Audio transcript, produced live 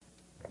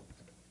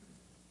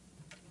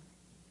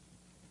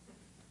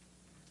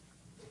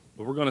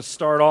But we're going to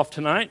start off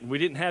tonight. We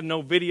didn't have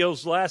no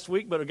videos last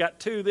week, but I got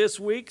 2 this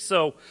week.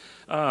 So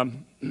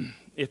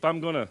if I'm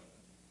going to,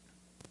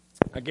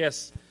 I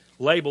guess,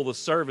 label the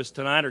service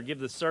tonight or give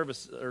the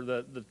service or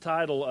the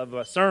title of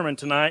a sermon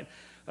tonight,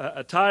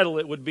 a title,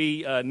 it would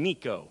be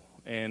Nico.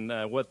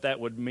 And what that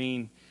would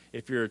mean,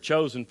 if you're a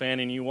Chosen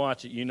fan and you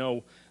watch it, you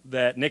know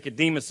that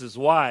Nicodemus's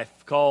wife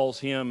calls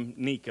him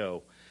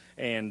Nico.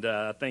 And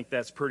I think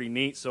that's pretty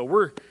neat. So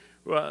we're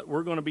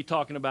going to be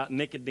talking about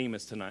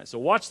Nicodemus tonight. So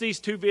watch these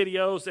 2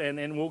 videos, and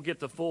then we'll get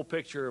the full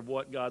picture of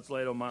what God's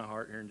laid on my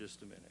heart here in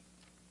just a minute.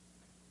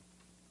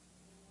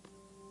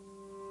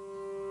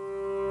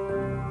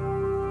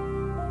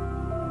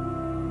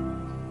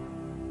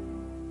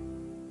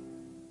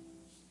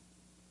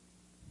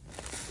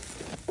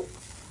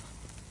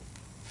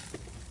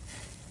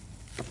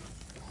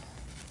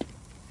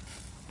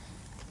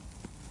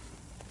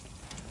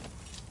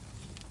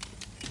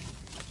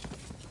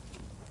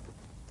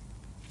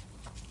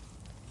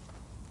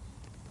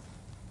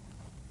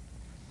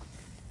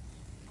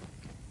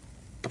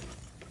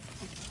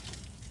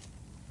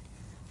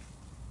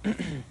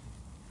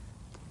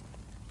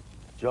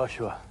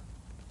 Joshua,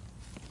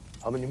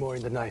 how many more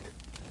in the night?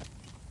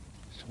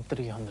 Some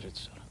 300,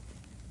 sir.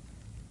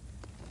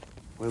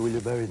 Where will you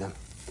bury them?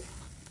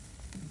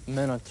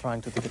 Men are trying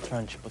to dig a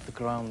trench, but the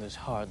ground is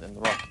hard and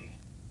rocky.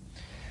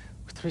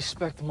 With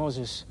respect,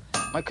 Moses,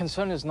 my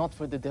concern is not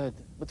for the dead,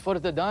 but for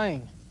the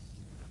dying.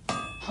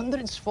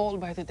 Hundreds fall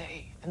by the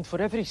day, and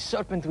for every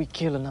serpent we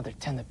kill, another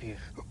 10 appear.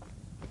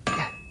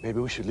 Maybe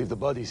we should leave the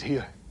bodies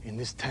here, in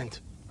this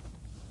tent.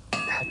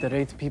 At the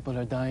rate people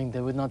are dying,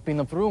 there would not be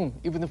enough room,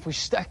 even if we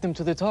stack them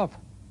to the top.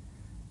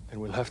 Then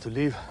we'll have to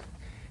leave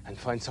and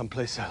find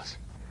someplace else.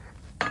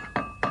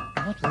 We're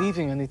not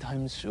leaving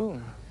anytime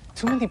soon.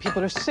 Too many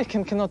people are sick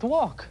and cannot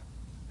walk.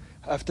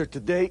 After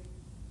today,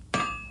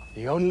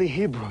 the only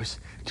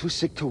Hebrews too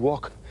sick to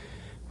walk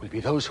will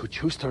be those who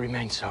choose to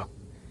remain so.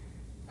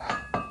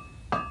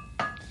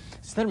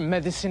 Is there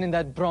medicine in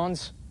that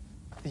bronze?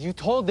 You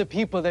told the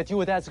people that you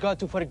would ask God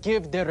to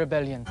forgive their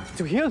rebellion,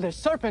 to heal their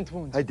serpent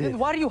wounds. I did. Then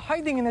why are you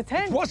hiding in a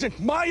tent? It wasn't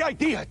my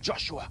idea,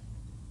 Joshua.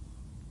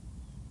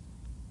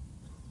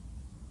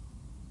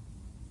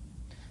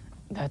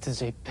 That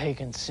is a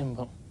pagan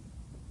symbol.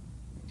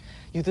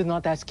 You did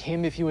not ask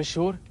him if he was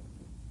sure?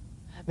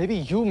 Maybe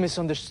you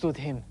misunderstood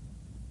him.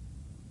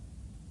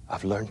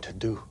 I've learned to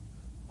do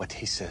what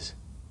he says,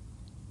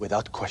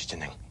 without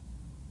questioning.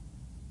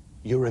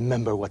 You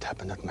remember what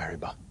happened at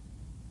Meribah.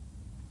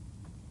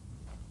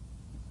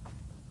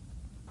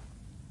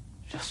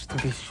 Just to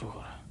be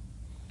sure,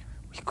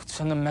 we could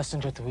send a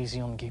messenger to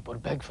Ezion Gip or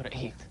beg for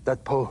aid.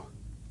 That pole.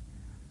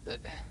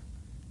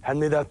 Hand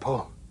me that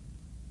pole.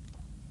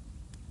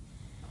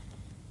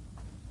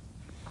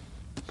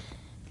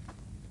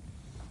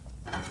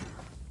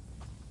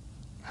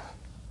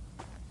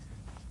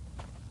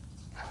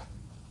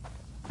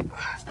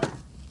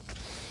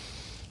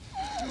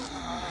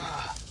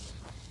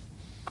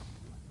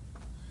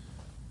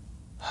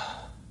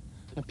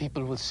 The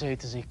people will say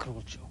it is a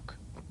cruel joke.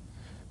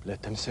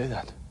 Let them say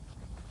that.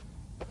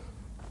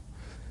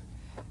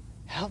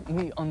 Help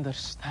me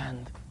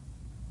understand.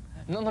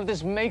 None of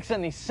this makes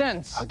any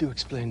sense. How do you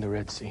explain the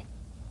Red Sea?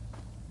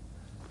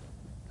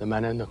 The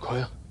manna in the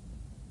coil?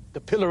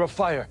 The pillar of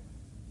fire?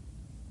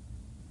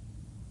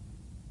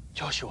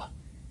 Joshua,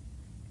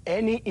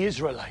 any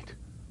Israelite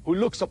who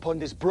looks upon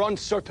this bronze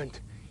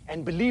serpent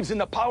and believes in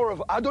the power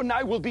of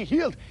Adonai will be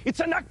healed. It's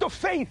an act of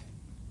faith,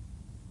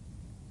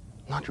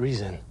 not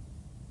reason.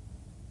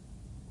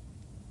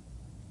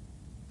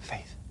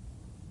 Faith.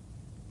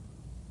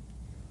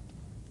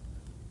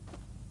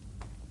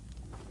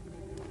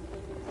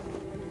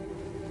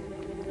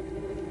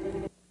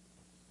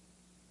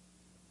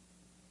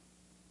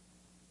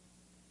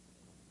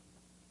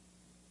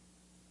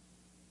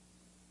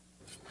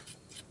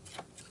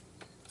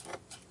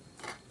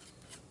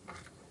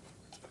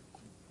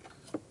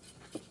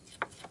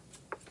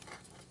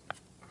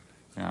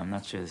 No, I'm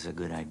not sure this is a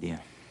good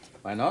idea.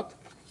 Why not?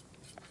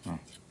 Oh,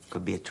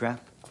 could be a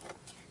trap.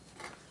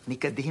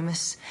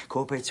 Nicodemus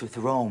cooperates with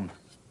Rome.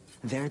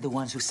 They're the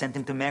ones who sent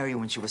him to Mary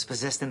when she was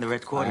possessed in the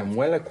Red Quarter. I'm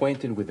well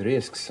acquainted with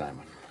risks,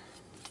 Simon.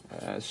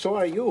 So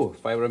are you,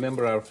 if I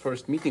remember our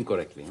first meeting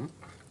correctly.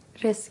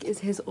 Risk is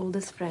his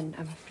oldest friend,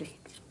 I'm afraid.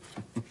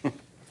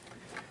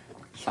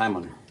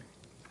 Simon,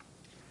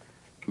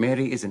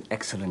 Mary is an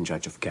excellent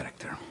judge of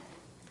character.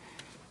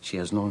 She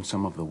has known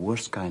some of the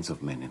worst kinds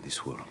of men in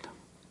this world.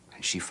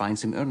 And she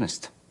finds him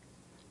earnest.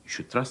 You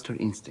should trust her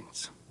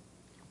instincts.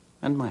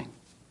 And mine.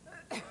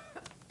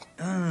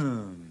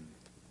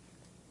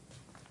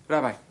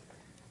 Rabbi,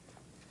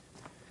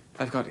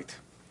 I've got it.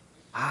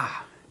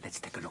 Ah, let's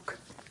take a look.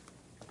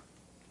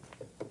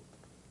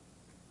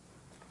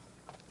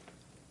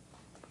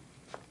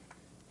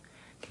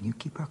 Can you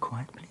keep her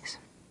quiet, please?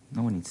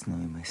 No one needs to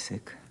know you my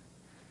sick.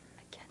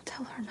 I can't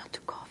tell her not to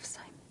cough,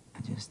 Simon.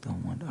 I just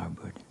don't want our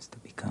burdens to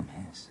become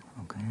his,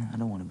 okay? I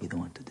don't want to be the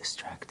one to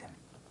distract him.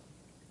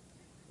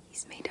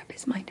 He's made up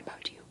his mind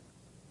about you.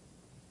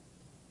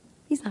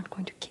 He's not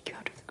going to kick you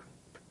out of the group.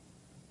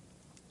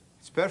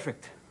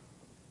 perfect.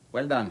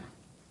 Well done.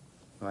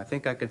 Well, I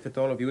think I can fit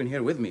all of you in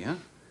here with me, huh?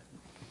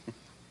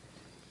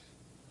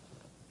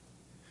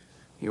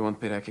 You won't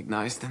be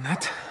recognized in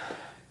that.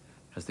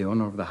 Has the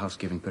owner of the house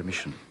given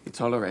permission?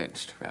 It's all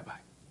arranged, Rabbi.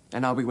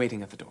 And I'll be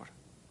waiting at the door.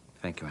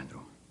 Thank you,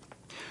 Andrew.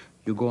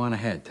 You go on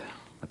ahead,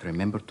 but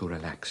remember to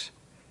relax.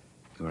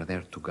 You are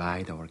there to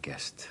guide our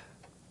guest,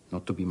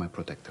 not to be my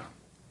protector.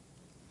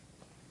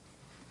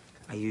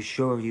 Are you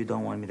sure you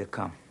don't want me to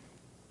come?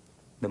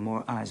 The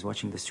more eyes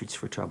watching the streets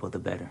for trouble, the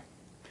better.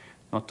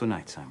 Not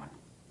tonight, Simon.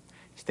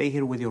 Stay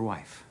here with your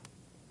wife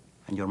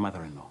and your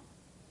mother-in-law.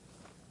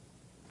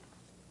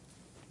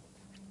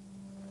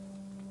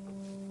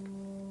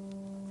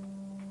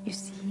 You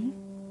see?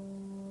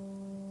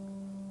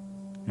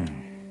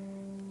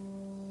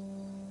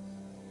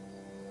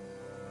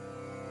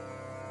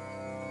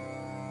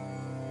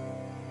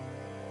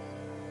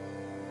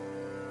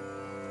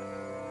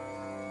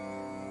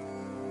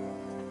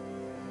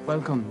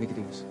 Welcome,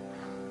 Nicodemus.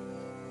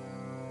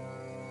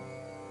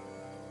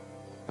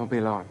 Don't be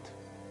alarmed.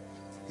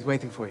 He's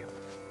waiting for you.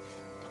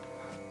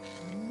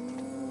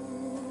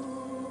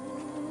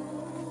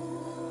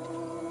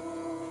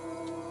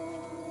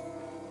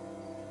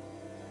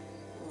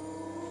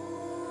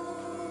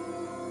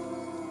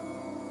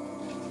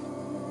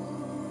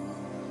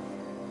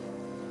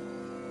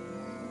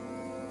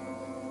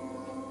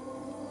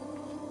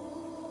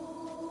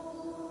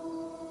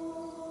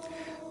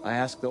 I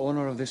asked the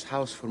owner of this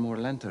house for more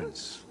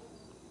lanterns,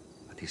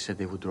 but he said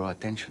they would draw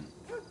attention.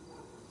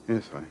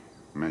 Yes, I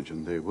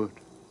imagined they would.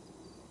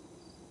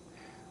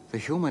 The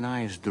human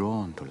eye is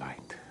drawn to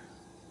light.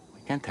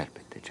 We can't help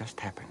it. It just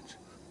happens.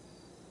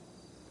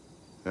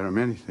 There are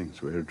many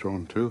things we're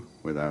drawn to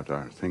without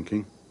our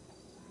thinking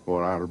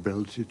or our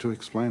ability to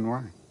explain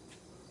why.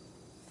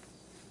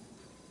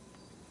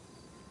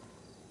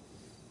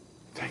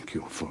 Thank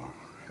you for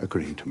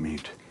agreeing to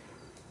meet.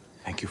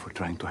 Thank you for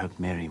trying to help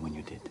Mary when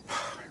you did.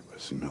 It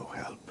was no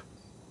help.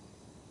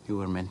 You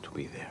were meant to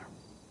be there.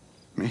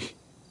 Me?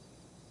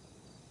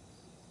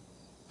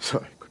 So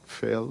I could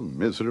fail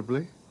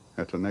miserably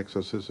at an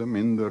exorcism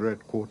in the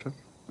Red Quarter?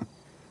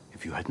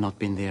 If you had not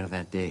been there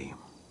that day,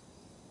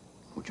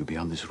 would you be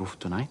on this roof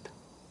tonight?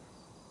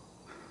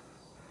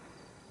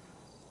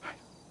 I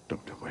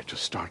don't know where to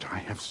start. I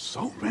have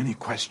so many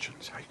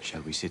questions.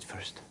 Shall we sit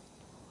first?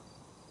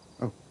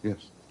 Oh,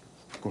 yes,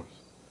 of course.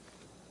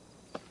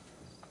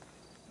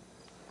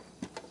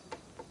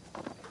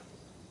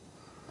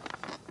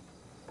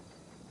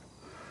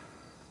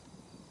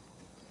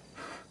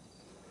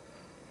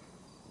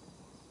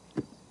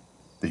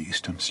 The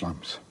eastern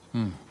slums.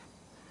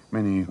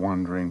 Many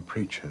wandering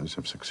preachers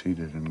have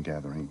succeeded in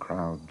gathering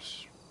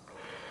crowds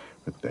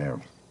with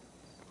their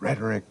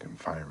rhetoric and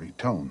fiery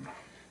tone.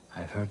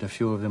 I've heard a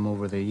few of them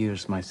over the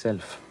years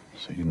myself.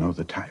 So you know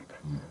the type.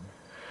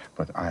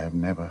 But I have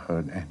never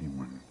heard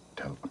anyone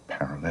tell a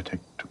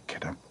paralytic to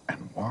get up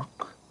and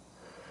walk,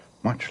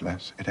 much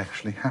less it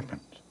actually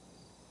happened.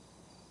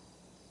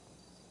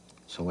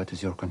 So what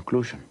is your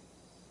conclusion?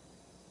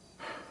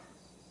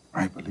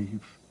 I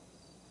believe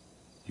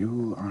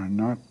you are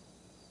not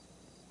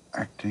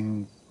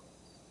acting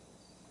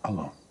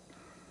alone.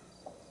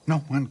 No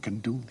one can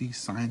do these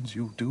signs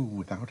you do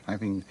without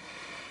having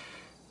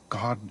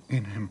God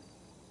in him.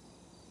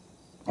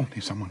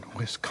 Only someone who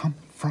has come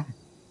from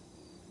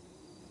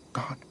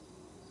God.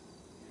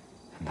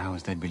 And how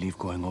is that belief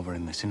going over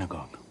in the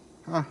synagogue?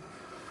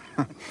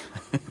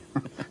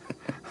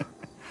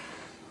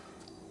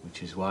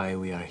 Which is why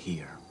we are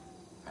here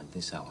at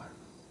this hour.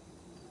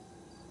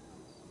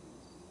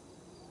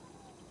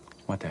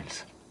 What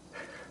else?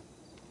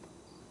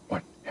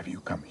 What have you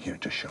come here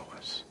to show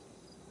us?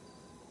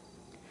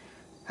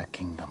 A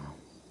kingdom.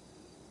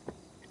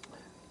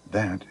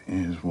 That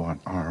is what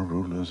our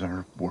rulers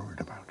are worried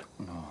about.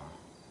 No,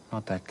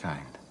 not that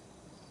kind.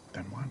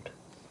 Then what?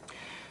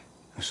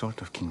 A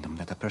sort of kingdom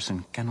that a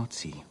person cannot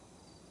see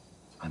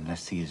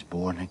unless he is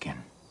born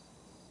again.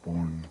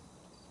 Born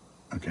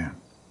again?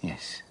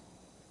 Yes.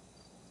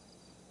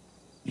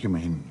 You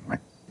mean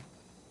like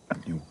a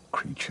new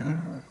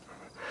creature?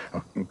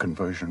 A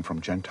conversion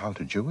from Gentile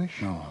to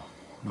Jewish? No,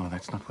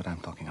 that's not what I'm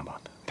talking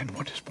about. Then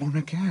what is born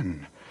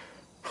again?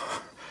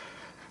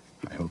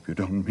 I hope you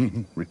don't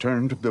mean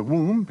return to the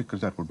womb,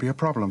 because that would be a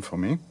problem for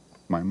me.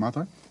 My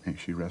mother, may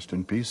she rest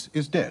in peace,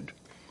 is dead.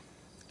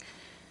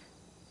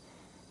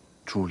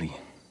 Truly,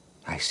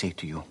 I say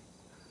to you,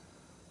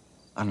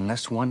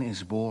 unless one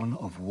is born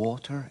of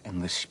water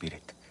and the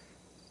Spirit,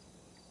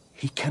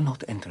 he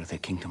cannot enter the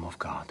kingdom of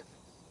God.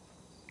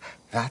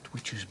 That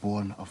which is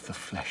born of the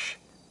flesh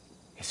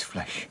is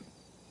flesh,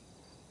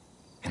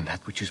 and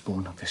that which is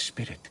born of the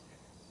Spirit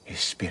is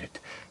spirit.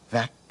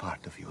 That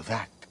part of you,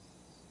 that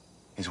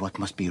is what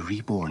must be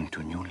reborn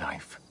to new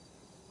life.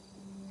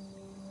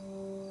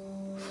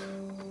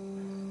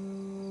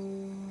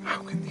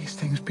 How can these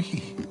things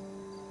be?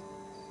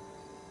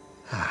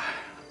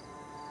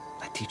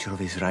 A teacher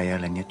of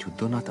Israel, and yet you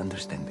do not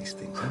understand these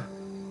things, huh?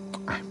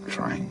 I'm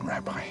trying,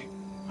 Rabbi.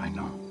 I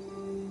know.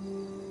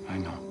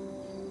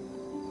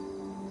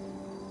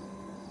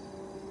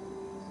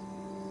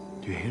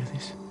 Do you hear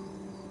this?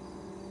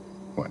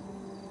 What?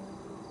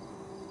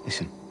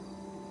 Listen.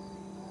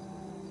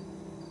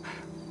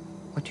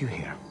 What do you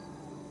hear?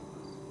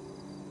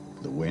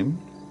 The wind?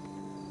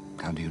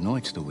 How do you know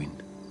it's the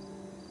wind?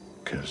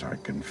 'Cause I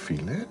can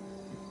feel it.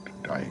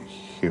 I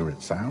hear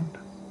it sound.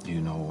 Do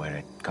you know where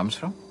it comes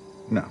from?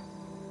 No.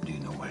 Do you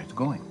know where it's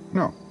going?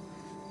 No.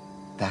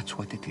 That's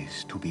what it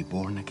is to be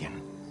born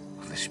again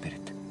of the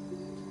Spirit.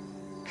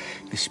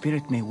 The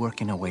Spirit may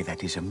work in a way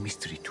that is a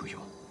mystery to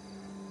you.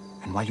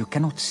 And while you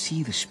cannot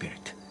see the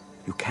Spirit,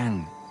 you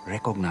can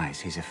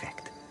recognize his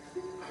effect.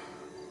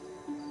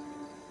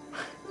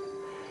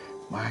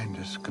 Mind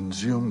is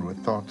consumed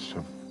with thoughts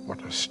of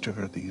what a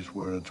stir these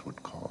words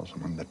would cause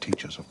among the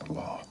teachers of the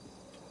law.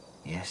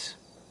 Yes,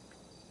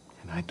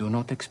 and I do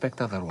not expect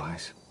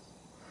otherwise.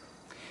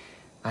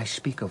 I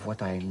speak of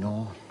what I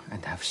know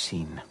and have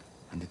seen,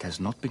 and it has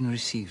not been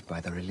received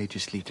by the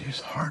religious leaders. It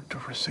is hard to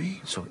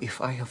receive. So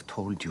if I have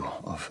told you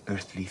of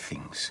earthly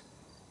things,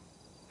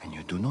 and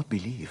you do not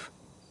believe,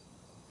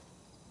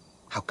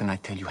 how can I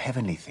tell you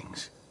heavenly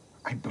things?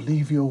 I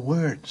believe your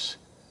words.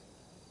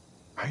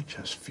 I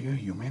just fear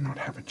you may not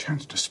have a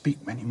chance to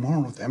speak many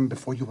more of them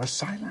before you are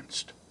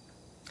silenced.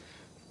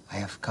 I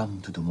have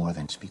come to do more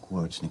than speak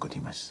words,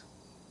 Nicodemus.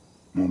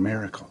 More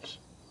miracles.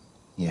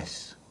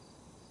 Yes,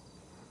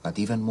 but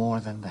even more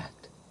than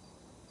that.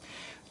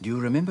 Do you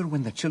remember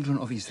when the children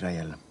of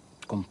Israel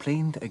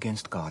complained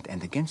against God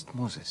and against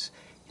Moses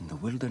in the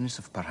wilderness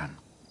of Paran?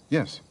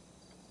 Yes.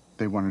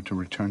 They wanted to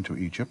return to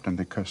Egypt, and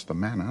they cursed the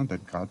manna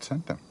that God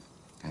sent them.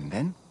 And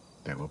then?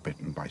 They were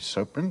bitten by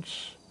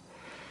serpents,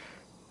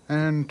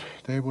 and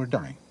they were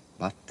dying.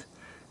 But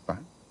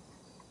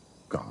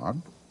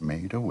God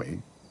made a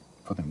way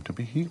for them to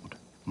be healed.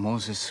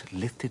 Moses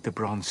lifted the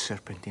bronze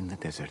serpent in the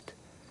desert,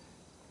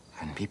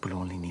 and people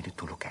only needed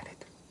to look at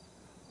it.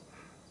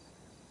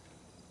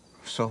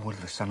 So will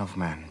the Son of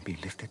Man be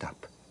lifted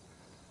up,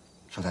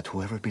 so that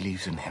whoever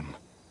believes in him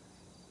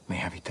may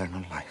have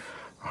eternal life.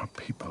 Our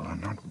people are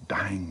not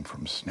dying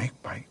from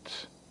snake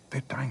bites.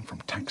 They're dying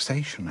from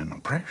taxation and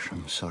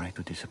oppression. I'm sorry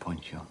to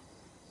disappoint you,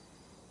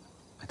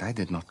 but I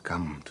did not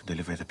come to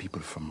deliver the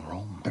people from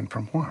Rome. Then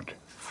from what?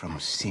 From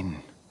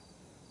sin.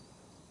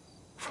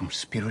 From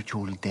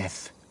spiritual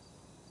death.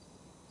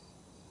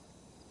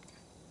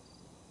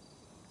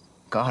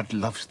 God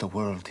loves the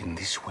world in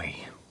this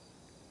way,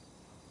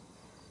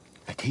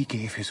 that he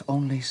gave his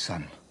only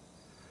Son,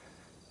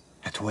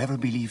 that whoever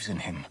believes in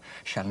him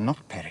shall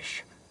not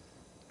perish,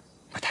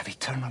 but have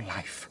eternal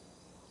life.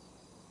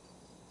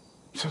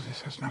 So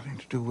this has nothing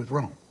to do with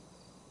Rome.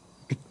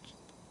 It's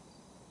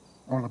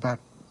all about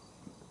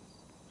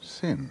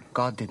sin.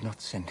 God did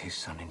not send his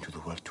Son into the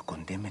world to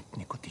condemn it,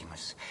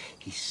 Nicodemus.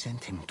 He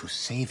sent him to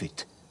save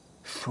it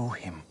through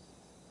him.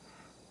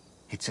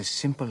 It's as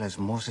simple as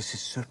Moses'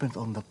 serpent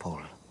on the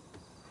pole.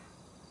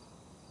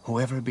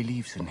 Whoever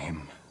believes in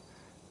him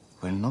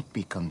will not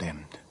be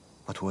condemned,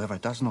 but whoever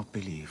does not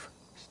believe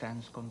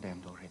stands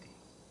condemned already.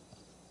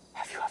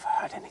 Have you ever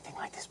heard anything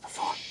like this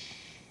before?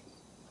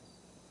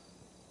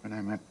 When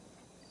I met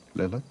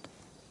Lilith,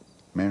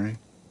 Mary,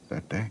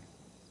 that day,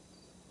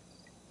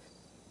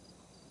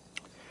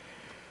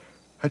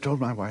 I told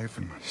my wife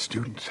and my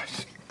students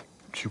that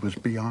she was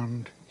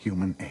beyond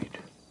human aid.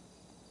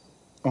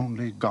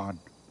 Only God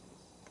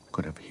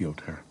could have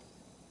healed her.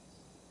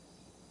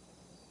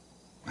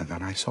 And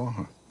then I saw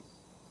her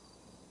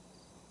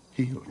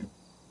healed.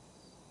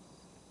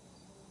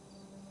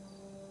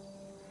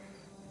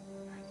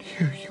 And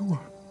here you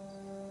are.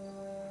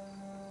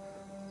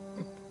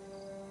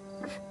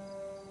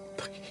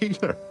 The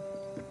healer.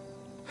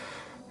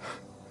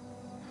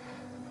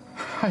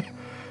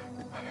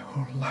 My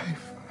whole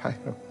life I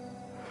have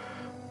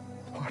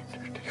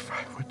wondered if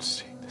I would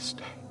see this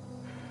day.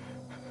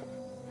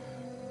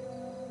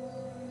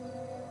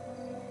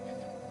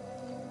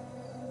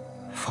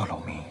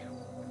 Follow me,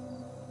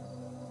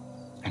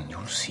 and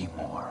you'll see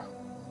more.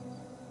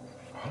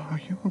 Follow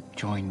you?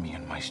 Join me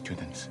and my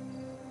students.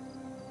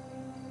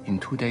 In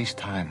 2 days'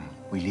 time,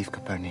 we leave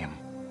Capernaum.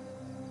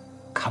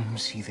 Come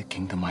see the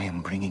kingdom I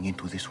am bringing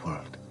into this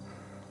world.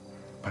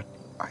 But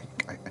I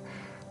can't.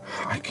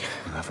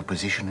 You have a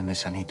position in the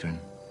Sanhedrin.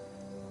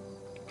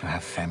 You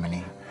have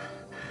family.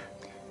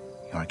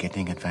 You are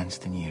getting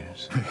advanced in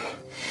years.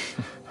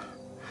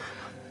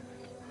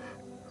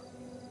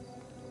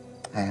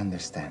 I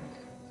understand.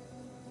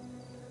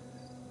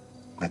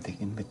 But the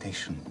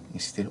invitation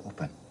is still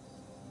open.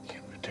 The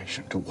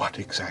invitation to what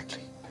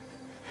exactly?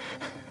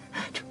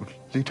 To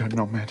lead a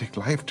nomadic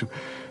life, to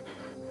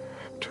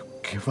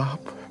give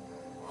up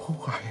who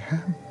I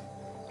am?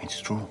 It's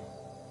true.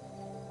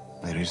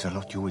 There is a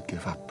lot you would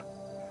give up.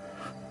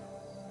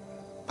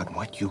 But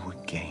what you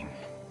would gain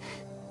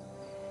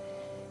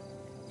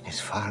is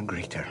far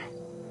greater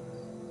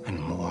and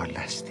more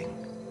lasting.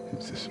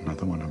 Is this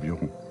another one of your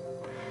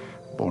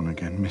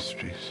born-again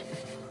mysteries?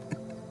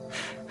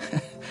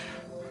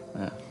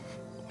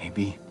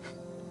 Maybe.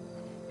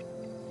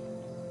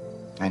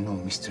 I know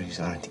mysteries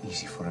aren't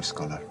easy for a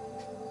scholar.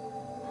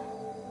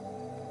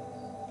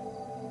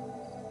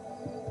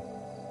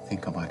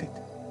 Think about it.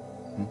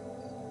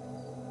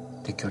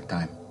 Take your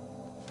time.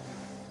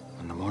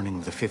 On the morning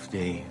of the 5th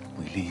day,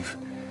 we leave,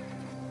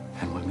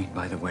 and we'll meet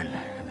by the well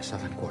in the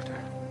southern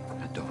quarter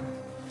at dawn.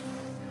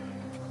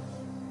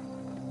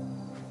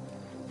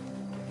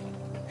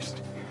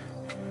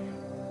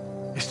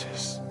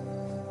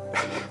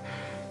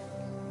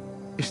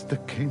 Is the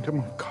kingdom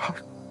of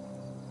God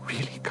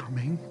really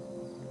coming?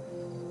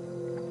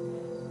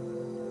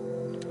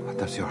 What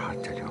does your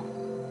heart tell you?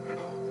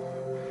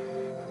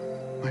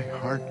 My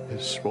heart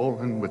is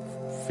swollen with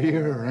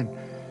fear and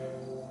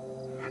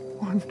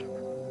wonder.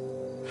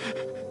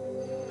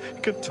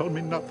 It can tell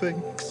me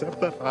nothing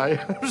except that I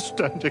am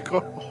standing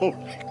on holy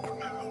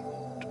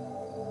ground.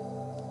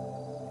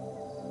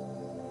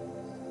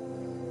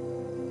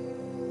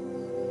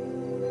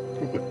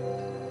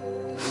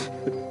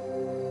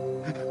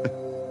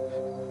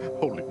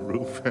 Holy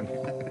roof and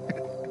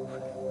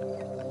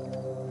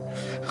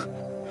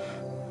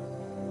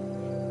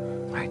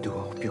I do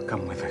hope you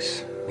come with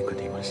us,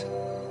 Nicodemus.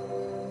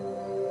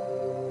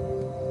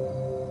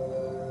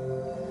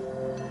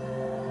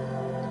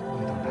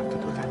 You don't have to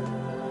do that.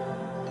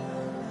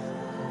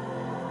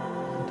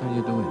 What are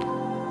you doing?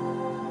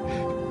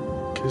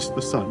 kiss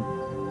the Son,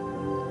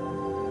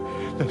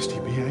 lest he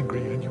be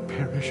angry and you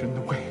perish in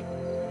the way.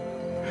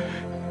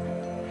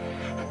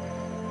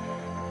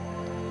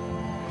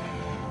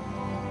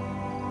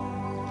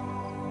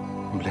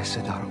 Blessed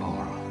are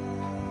all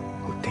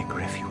who take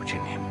refuge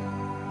in him.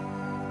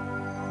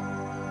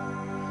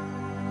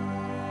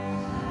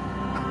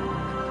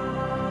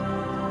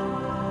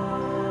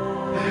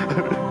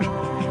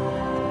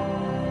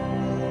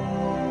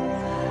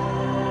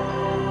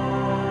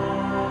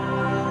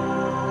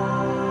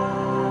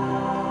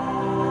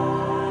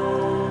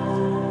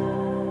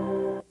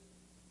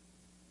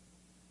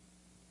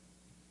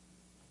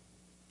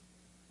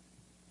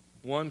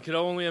 One could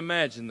only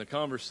imagine the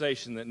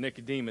conversation that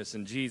Nicodemus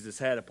and Jesus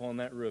had upon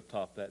that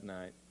rooftop that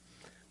night.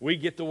 We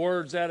get the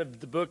words out of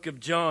the book of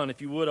John.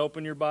 If you would,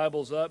 open your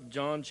Bibles up,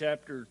 John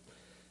chapter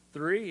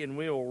 3, and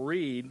we will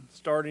read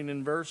starting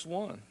in verse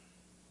 1.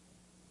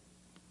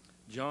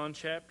 John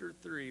chapter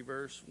 3,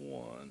 verse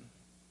 1.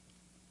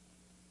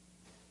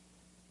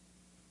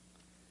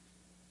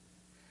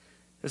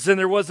 It said,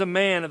 there was a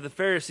man of the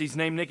Pharisees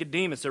named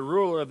Nicodemus, a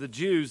ruler of the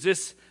Jews.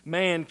 This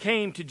man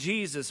came to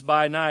Jesus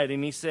by night,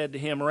 and he said to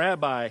him,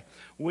 Rabbi,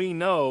 we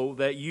know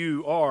that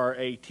you are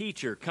a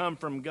teacher come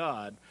from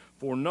God,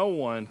 for no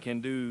one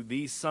can do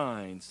these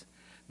signs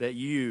that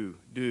you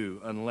do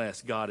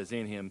unless God is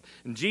in him.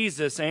 And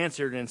Jesus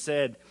answered and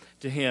said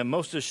to him,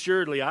 most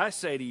assuredly I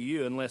say to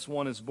you, unless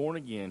one is born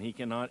again, he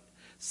cannot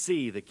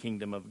see the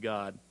kingdom of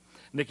God.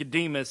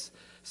 Nicodemus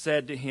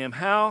said to him,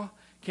 how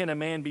can a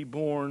man be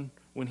born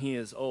when he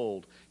is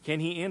old? Can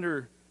he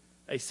enter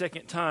a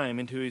second time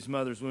into his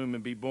mother's womb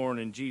and be born?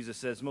 And Jesus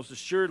says, most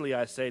assuredly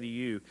I say to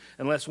you,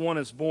 unless one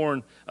is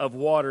born of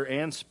water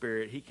and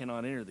spirit, he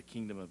cannot enter the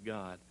kingdom of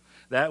God.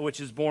 That which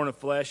is born of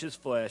flesh is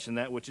flesh, and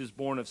that which is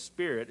born of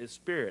spirit is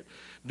spirit.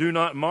 Do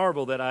not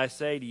marvel that I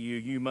say to you,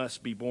 you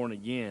must be born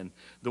again.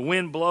 The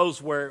wind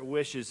blows where it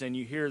wishes, and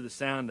you hear the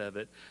sound of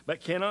it, but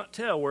cannot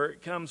tell where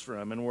it comes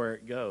from and where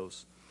it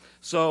goes.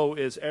 So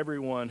is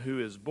everyone who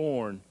is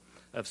born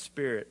of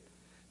spirit.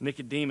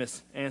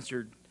 Nicodemus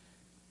answered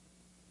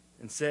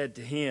and said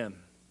to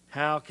him,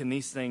 how can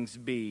these things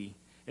be?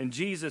 And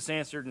Jesus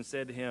answered and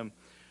said to him,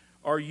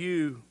 are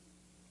you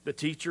the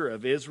teacher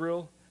of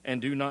Israel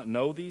and do not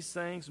know these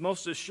things?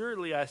 Most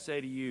assuredly I say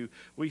to you,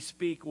 we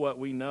speak what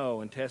we know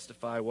and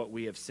testify what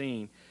we have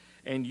seen,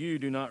 and you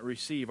do not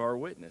receive our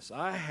witness.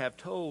 I have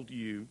told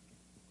you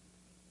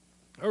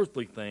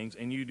earthly things,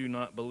 and you do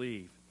not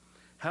believe.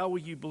 How will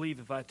you believe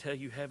if I tell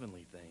you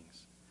heavenly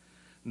things?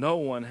 No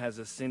one has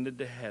ascended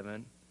to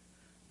heaven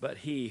but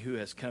he who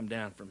has come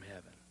down from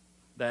heaven,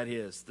 that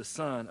is, the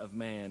Son of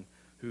Man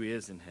who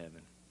is in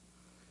heaven.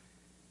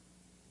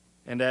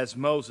 And as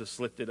Moses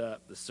lifted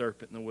up the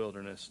serpent in the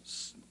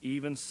wilderness,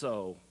 even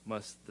so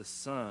must the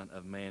Son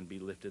of Man be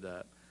lifted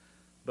up.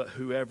 But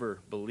whoever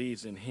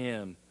believes in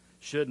him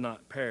should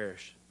not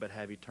perish, but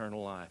have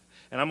eternal life.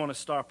 And I'm going to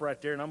stop right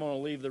there, and I'm going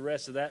to leave the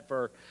rest of that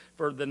for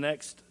the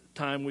next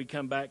time we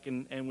come back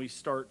and we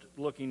start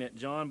looking at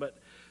John. But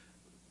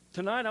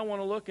tonight I want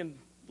to look and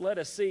let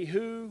us see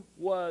who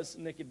was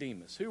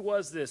Nicodemus. Who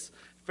was this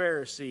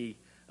Pharisee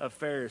of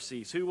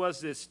Pharisees? Who was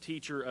this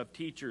teacher of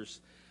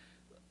teachers?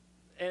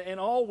 And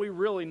all we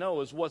really know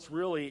is what's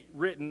really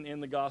written in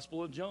the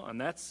Gospel of John.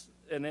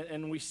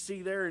 And we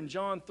see there in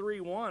John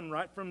 3:1,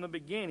 right from the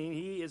beginning,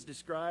 he is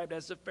described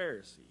as a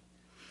Pharisee.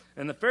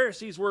 And the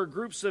Pharisees were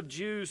groups of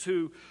Jews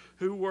who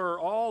were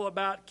all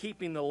about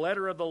keeping the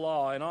letter of the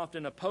law and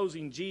often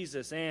opposing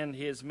Jesus and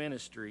his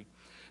ministry.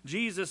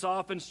 Jesus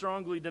often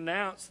strongly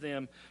denounced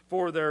them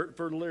for their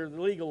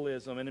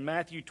legalism. And in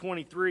Matthew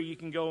 23, you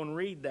can go and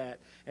read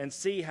that and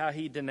see how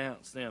he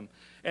denounced them.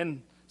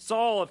 And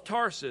Saul of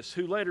Tarsus,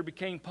 who later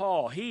became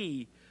Paul,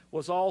 he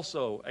was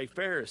also a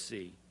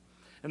Pharisee.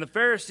 And the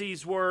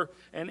Pharisees were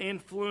an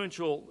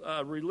influential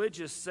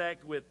religious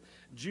sect with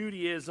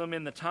Judaism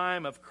in the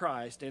time of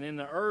Christ and in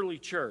the early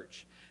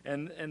church.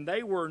 And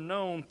they were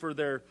known for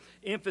their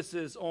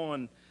emphasis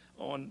on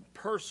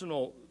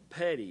personal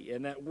piety.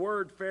 And that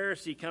word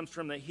Pharisee comes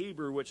from the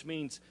Hebrew, which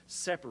means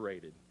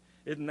separated.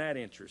 Isn't that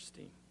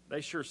interesting? They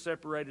sure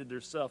separated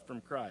themselves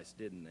from Christ,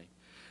 didn't they?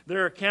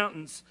 Their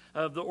accountants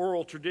of the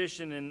oral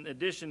tradition in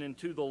addition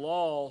into the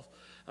law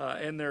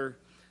and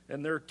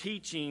their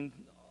teaching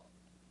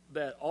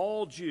that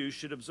all Jews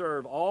should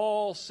observe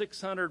all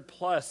 600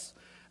 plus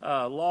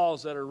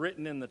laws that are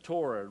written in the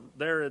Torah,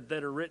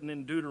 that are written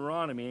in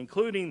Deuteronomy,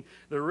 including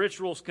the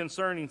rituals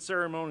concerning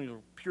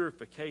ceremonial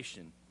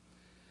purification.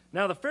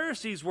 Now, the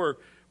Pharisees were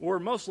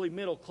mostly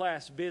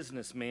middle-class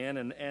businessmen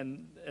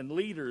and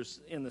leaders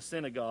in the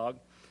synagogue,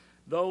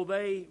 though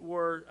they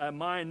were a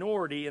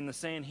minority in the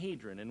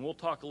Sanhedrin. And we'll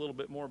talk a little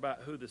bit more about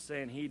who the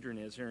Sanhedrin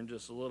is here in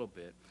just a little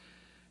bit.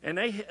 And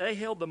they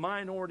held the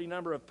minority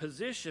number of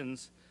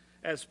positions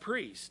as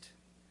priests.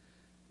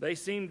 They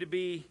seemed to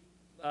be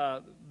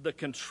the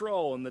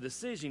control and the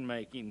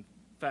decision-making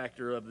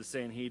factor of the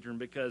Sanhedrin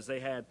because they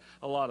had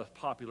a lot of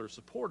popular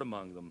support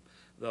among them,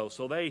 though.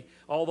 So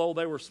although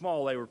they were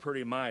small, they were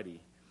pretty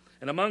mighty.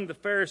 And among the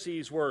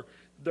Pharisees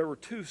there were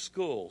two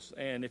schools.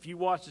 And if you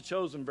watch The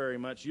Chosen very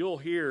much, you'll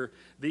hear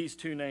these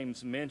two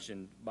names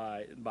mentioned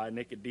by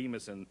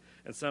Nicodemus and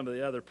some of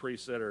the other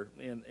priests that are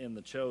in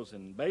The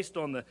Chosen, based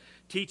on the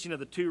teaching of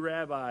the two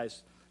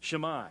rabbis,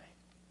 Shammai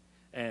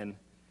and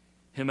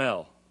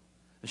Himmel.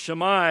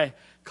 Shammai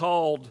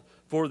called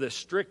for the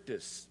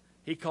strictest.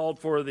 He called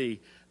for the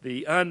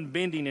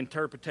unbending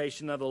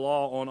interpretation of the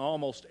law on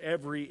almost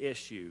every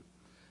issue.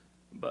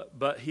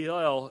 But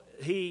Hillel,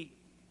 he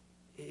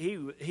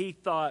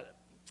thought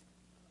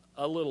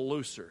a little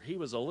looser. He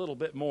was a little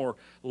bit more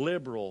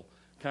liberal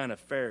kind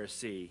of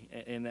Pharisee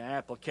in the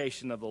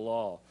application of the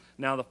law.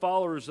 Now, the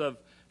followers of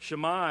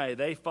Shammai,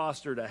 they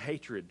fostered a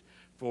hatred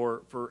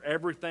for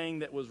everything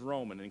that was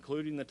Roman,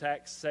 including the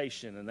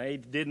taxation, and they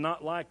did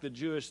not like the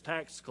Jewish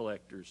tax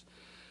collectors.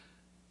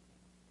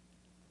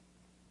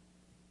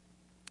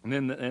 And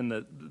then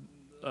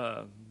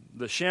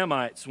the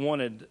Shamites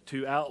wanted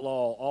to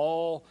outlaw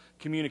all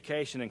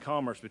communication and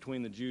commerce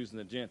between the Jews and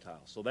the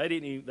Gentiles. So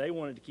they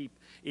wanted to keep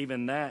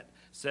even that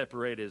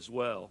separated as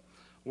well.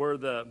 Where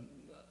the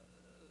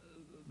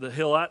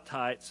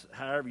Hillelites,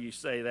 however you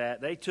say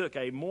that, they took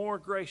a more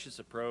gracious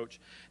approach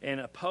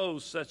and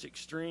opposed such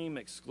extreme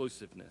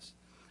exclusiveness.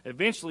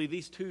 Eventually,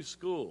 these two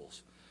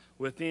schools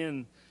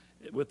within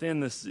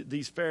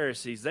these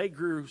Pharisees, they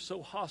grew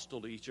so hostile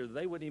to each other,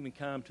 they wouldn't even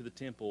come to the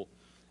temple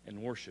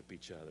and worship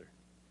each other.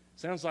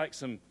 Sounds like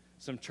some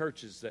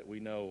churches that we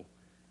know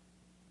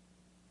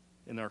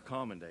in our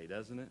common day,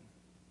 doesn't it?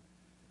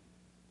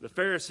 The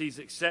Pharisees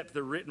accept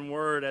the written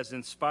word as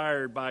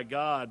inspired by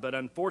God, but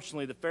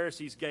unfortunately the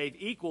Pharisees gave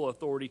equal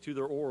authority to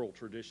their oral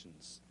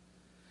traditions,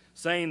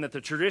 saying that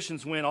the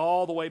traditions went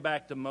all the way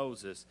back to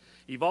Moses.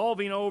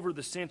 Evolving over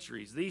the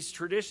centuries, these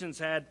traditions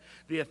had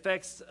the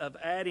effects of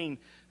adding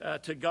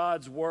to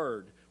God's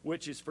word,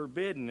 which is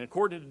forbidden.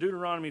 According to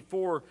Deuteronomy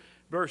 4,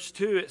 verse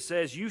 2, it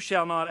says, "You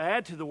shall not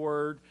add to the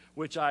word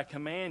which I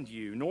command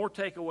you, nor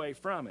take away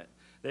from it,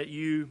 that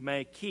you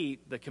may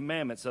keep the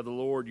commandments of the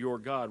Lord your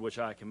God, which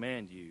I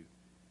command you."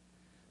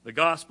 The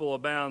gospel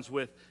abounds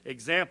with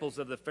examples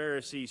of the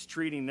Pharisees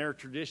treating their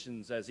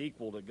traditions as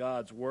equal to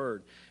God's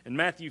word. In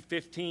Matthew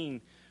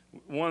 15,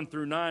 1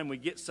 through 9, we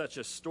get such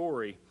a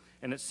story,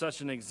 and it's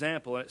such an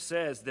example. It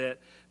says that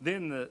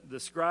then the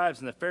scribes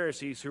and the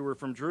Pharisees who were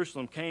from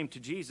Jerusalem came to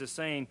Jesus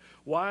saying,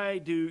 "Why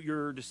do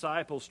your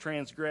disciples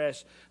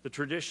transgress the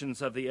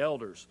traditions of the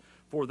elders?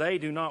 For they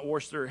do not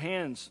wash their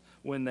hands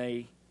when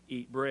they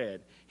eat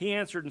bread." He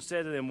answered and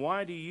said to them,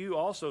 "Why do you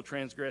also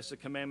transgress the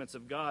commandments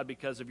of God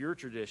because of your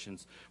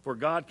traditions? For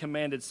God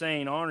commanded,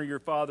 saying, 'Honor your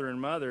father and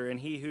mother, and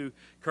he who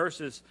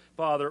curses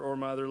father or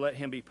mother, let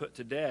him be put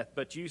to death.'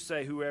 But you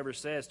say, whoever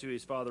says to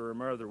his father or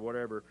mother,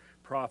 'Whatever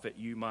profit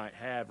you might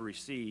have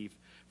received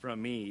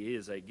from me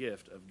is a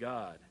gift of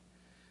God,'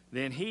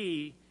 then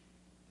he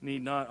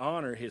need not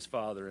honor his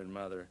father and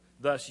mother.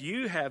 Thus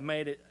you have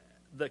made it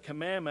the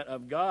commandment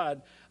of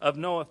God of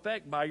no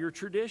effect by your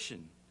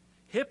tradition.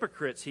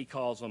 Hypocrites," he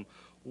calls them.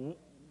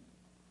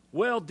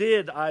 "Well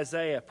did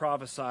Isaiah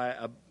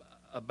prophesy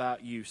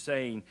about you,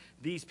 saying,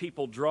 'These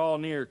people draw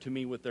near to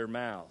me with their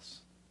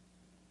mouths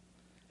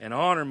and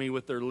honor me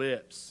with their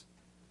lips,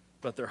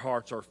 but their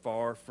hearts are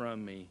far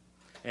from me,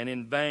 and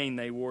in vain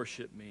they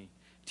worship me,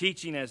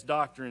 teaching as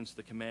doctrines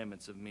the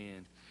commandments of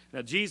men.'"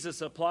 Now,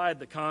 Jesus applied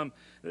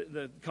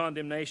the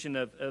condemnation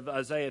of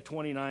Isaiah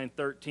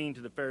 29:13 to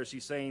the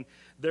Pharisees, saying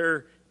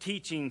their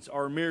teachings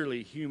are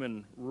merely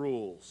human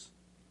rules.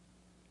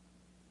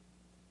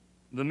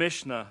 The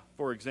Mishnah,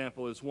 for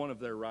example, is one of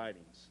their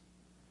writings.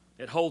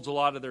 It holds a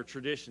lot of their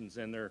traditions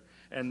and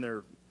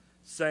their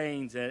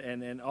sayings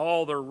and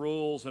all their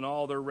rules and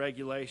all their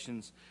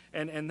regulations.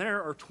 And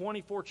there are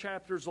 24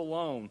 chapters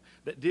alone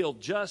that deal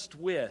just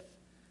with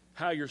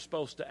how you're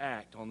supposed to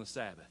act on the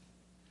Sabbath.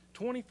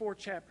 24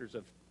 chapters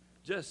of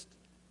just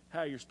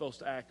how you're supposed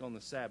to act on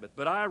the Sabbath.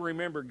 But I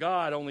remember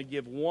God only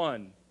give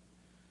one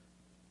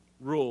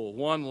rule,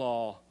 one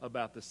law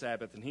about the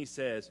Sabbath, and he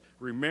says,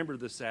 remember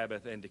the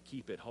Sabbath and to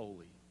keep it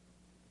holy.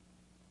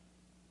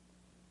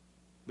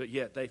 But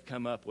yet they've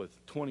come up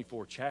with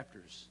 24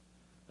 chapters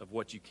of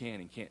what you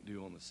can and can't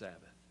do on the Sabbath.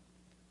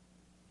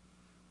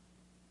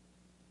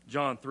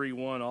 John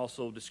 3:1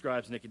 also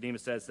describes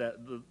Nicodemus as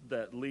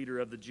that leader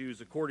of the Jews.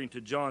 According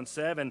to John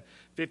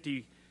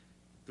 7:50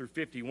 through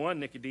 51,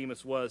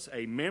 Nicodemus was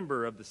a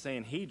member of the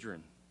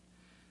Sanhedrin,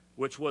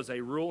 which was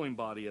a ruling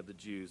body of the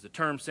Jews. The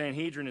term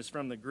Sanhedrin is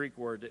from the Greek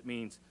word that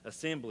means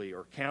assembly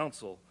or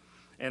council,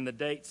 and it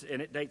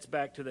dates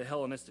back to the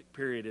Hellenistic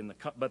period.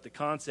 But the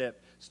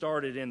concept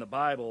started in the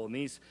Bible, and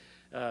these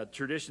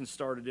traditions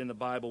started in the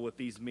Bible with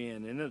these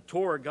men. In the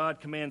Torah, God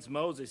commands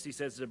Moses, he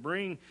says, to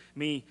bring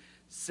me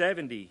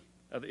 70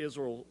 of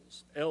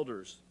Israel's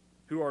elders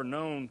who are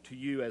known to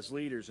you as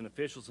leaders and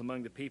officials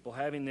among the people,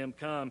 having them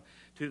come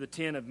to the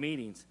tent of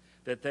meetings,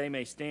 that they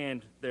may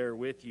stand there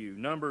with you.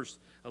 Numbers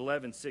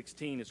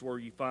 11:16 is where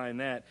you find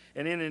that.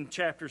 And then in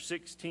chapter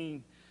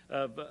 16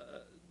 of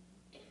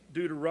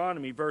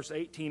Deuteronomy, verse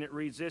 18, it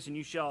reads this, and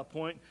you shall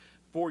appoint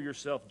for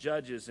yourself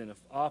judges and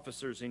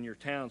officers in your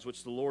towns,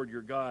 which the Lord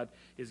your God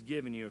is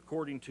giving you,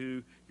 according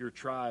to your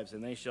tribes,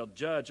 and they shall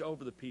judge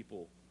over the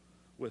people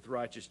with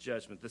righteous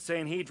judgment. The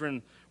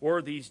Sanhedrin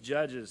were these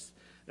judges.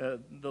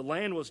 The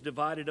land was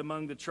divided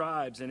among the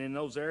tribes, and in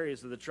those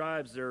areas of the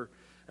tribes,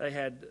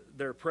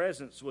 their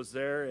presence was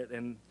there,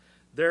 and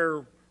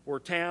there were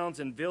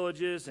towns and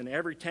villages, and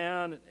every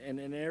town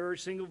and every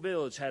single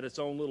village had its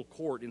own little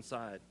court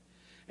inside.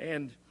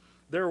 And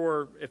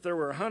if there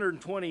were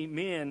 120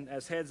 men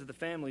as heads of the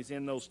families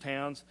in those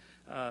towns,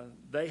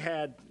 they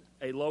had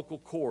a local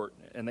court,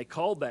 and they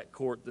called that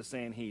court the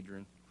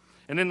Sanhedrin.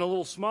 And in the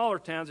little smaller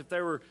towns, if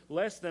there were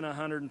less than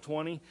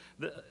 120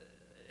 the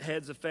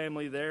heads of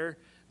family there,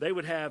 they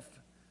would have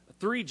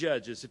 3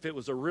 judges if it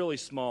was a really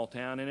small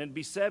town, and it'd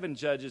be 7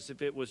 judges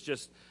if it was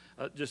just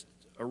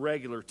a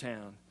regular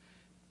town.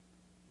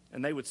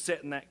 And they would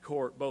sit in that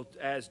court both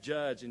as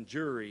judge and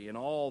jury in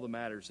all the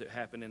matters that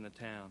happened in the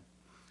town.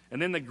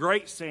 And then the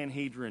great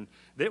Sanhedrin,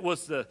 that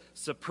was the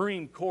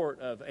supreme court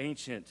of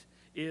ancient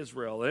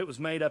Israel. It was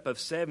made up of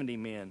 70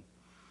 men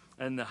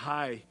and the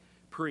high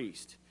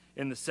priest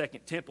in the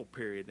Second Temple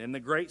period. And the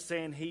great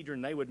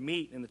Sanhedrin, they would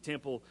meet in the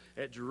temple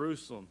at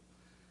Jerusalem.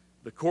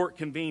 The court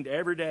convened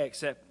every day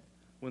except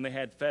when they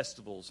had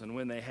festivals and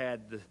when they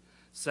had the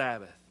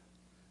Sabbath.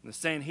 And the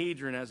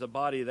Sanhedrin, as a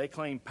body, they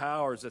claimed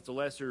powers that the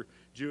lesser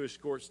Jewish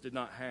courts did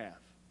not have.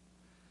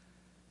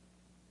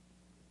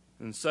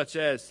 And such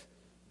as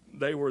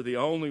they were the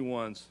only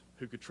ones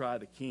who could try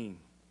the king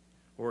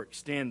or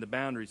extend the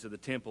boundaries of the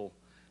temple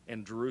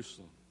and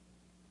Jerusalem.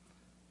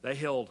 They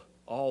held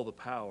all the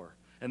power.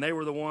 And they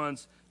were the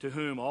ones to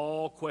whom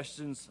all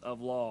questions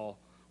of law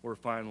were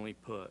finally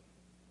put.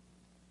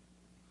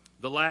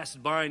 The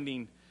last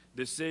binding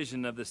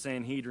decision of the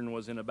Sanhedrin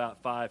was in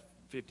about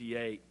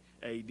 558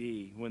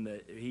 A.D. when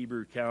the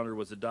Hebrew calendar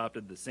was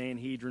adopted. The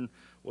Sanhedrin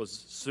was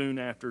soon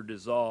after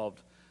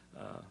dissolved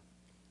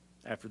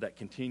after that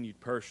continued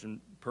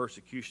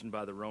persecution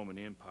by the Roman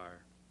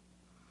Empire.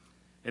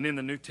 And in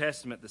the New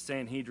Testament, the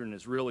Sanhedrin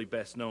is really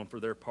best known for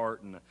their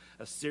part in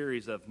a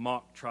series of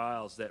mock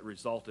trials that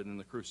resulted in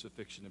the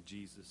crucifixion of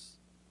Jesus.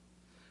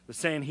 The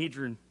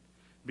Sanhedrin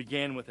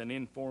began with an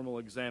informal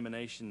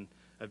examination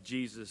of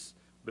Jesus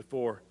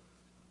before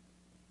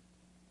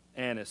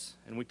Annas.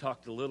 And we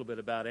talked a little bit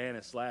about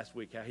Annas last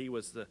week, how he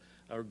was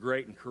a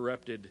great and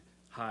corrupted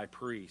high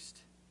priest.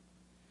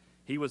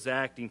 He was the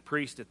acting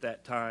priest at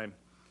that time,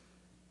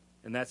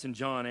 and that's in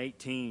John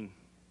 18.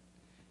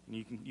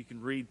 And you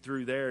can read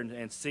through there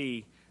and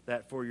see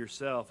that for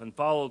yourself. And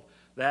followed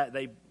that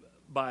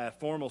by a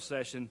formal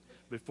session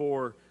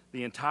before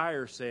the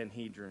entire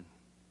Sanhedrin.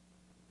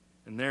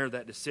 And there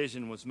that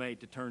decision was made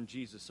to turn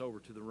Jesus over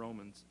to the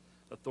Roman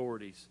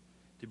authorities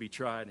to be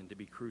tried and to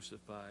be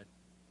crucified.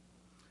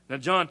 Now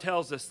John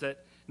tells us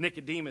that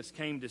Nicodemus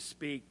came to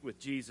speak with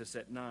Jesus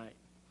at night.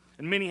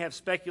 And many have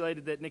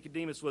speculated that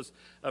Nicodemus was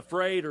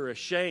afraid or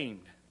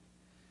ashamed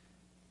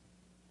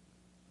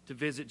to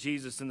visit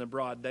Jesus in the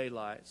broad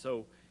daylight.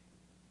 So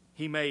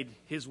he made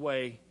his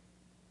way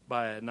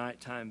by a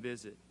nighttime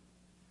visit.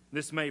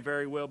 This may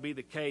very well be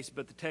the case,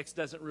 but the text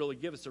doesn't really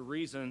give us a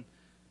reason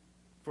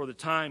for the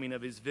timing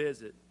of his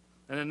visit.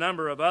 And a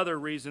number of other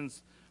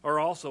reasons are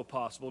also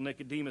possible.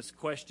 Nicodemus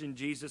questioned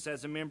Jesus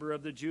as a member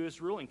of the Jewish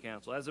ruling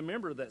council, as a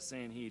member of that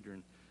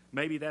Sanhedrin.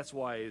 Maybe that's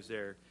why he was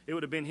there. It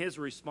would have been his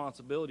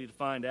responsibility to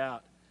find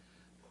out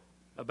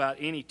about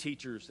any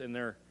teachers and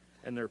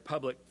their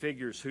public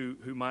figures who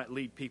might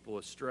lead people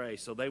astray.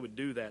 So they would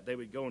do that. They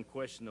would go and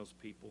question those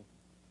people.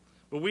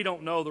 But we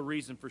don't know the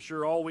reason for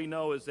sure. All we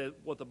know is that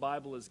what the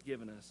Bible has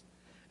given us.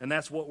 And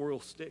that's what we'll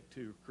stick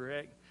to,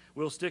 correct?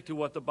 We'll stick to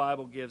what the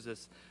Bible gives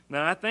us.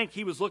 Now, I think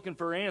he was looking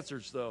for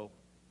answers, though.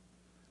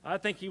 I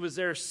think he was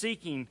there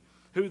seeking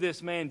who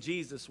this man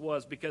Jesus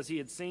was because he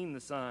had seen the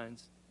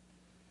signs.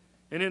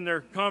 And in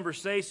their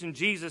conversation,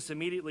 Jesus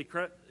immediately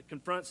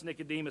confronts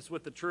Nicodemus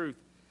with the truth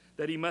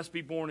that he must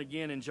be born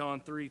again in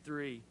John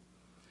 3:3.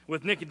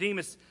 With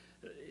Nicodemus,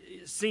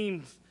 it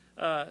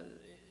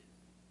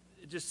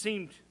just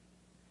seemed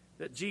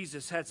that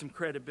Jesus had some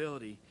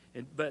credibility.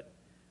 But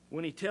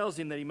when he tells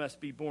him that he must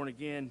be born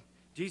again,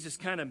 Jesus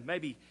kind of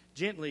maybe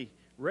gently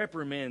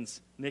reprimands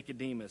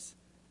Nicodemus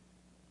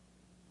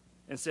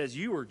and says,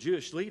 you are a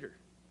Jewish leader.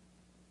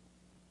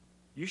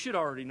 You should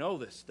already know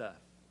this stuff.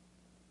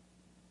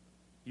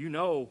 You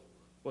know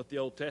what the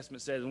Old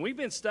Testament says. And we've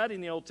been studying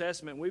the Old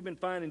Testament. We've been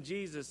finding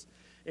Jesus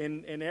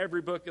in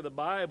every book of the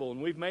Bible. And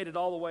we've made it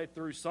all the way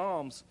through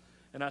Psalms.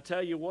 And I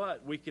tell you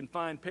what, we can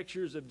find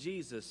pictures of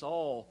Jesus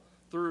all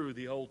through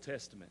the Old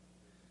Testament.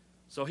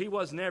 So he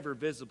was never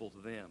visible to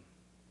them.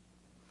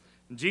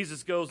 And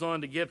Jesus goes on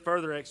to give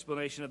further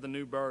explanation of the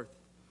new birth.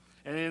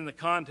 And in the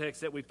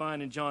context that we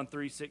find in John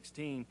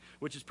 3:16,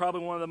 which is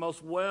probably one of the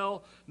most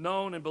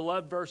well-known and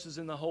beloved verses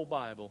in the whole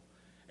Bible.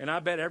 And I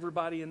bet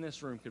everybody in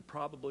this room could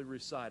probably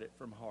recite it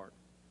from heart.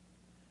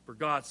 For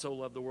God so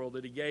loved the world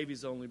that he gave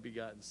his only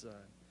begotten Son,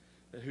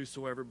 that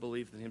whosoever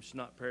believeth in him should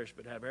not perish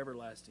but have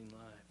everlasting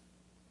life.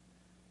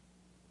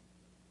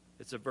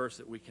 It's a verse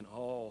that we can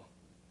all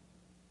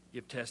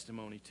give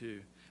testimony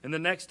to. And the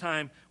next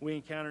time we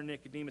encounter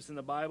Nicodemus in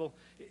the Bible,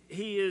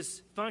 he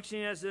is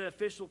functioning as an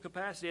official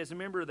capacity, as a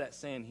member of that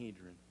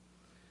Sanhedrin.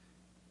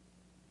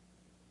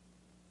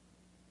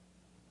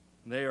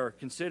 They are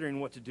considering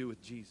what to do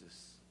with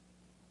Jesus.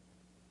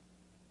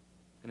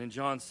 And in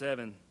John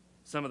 7,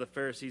 some of the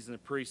Pharisees and the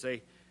priests,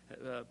 they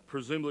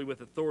presumably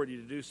with authority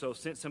to do so,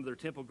 sent some of their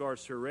temple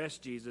guards to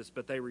arrest Jesus,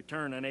 but they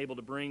returned unable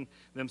to bring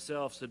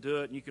themselves to do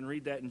it. And you can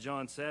read that in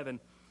John 7.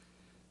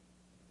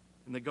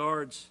 And the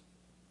guards,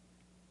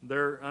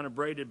 they're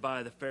unabraded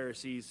by the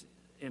Pharisees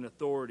in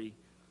authority.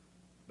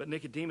 But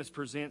Nicodemus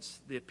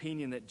presents the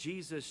opinion that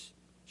Jesus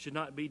should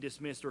not be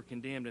dismissed or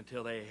condemned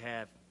until they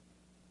have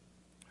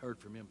heard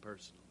from him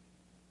personally.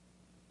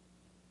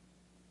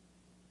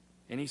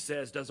 And he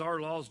says, does our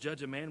laws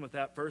judge a man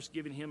without first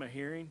giving him a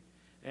hearing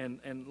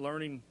and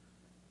learning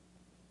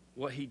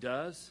what he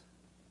does?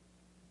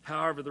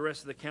 However, the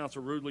rest of the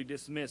council rudely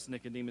dismissed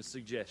Nicodemus'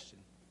 suggestion.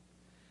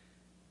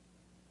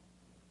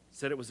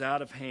 Said it was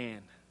out of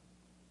hand.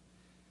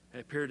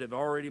 It appeared to have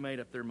already made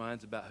up their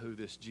minds about who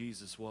this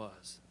Jesus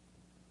was.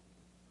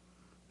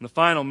 And the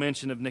final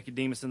mention of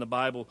Nicodemus in the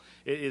Bible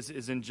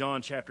is in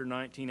John chapter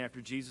 19 after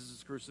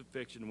Jesus'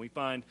 crucifixion. We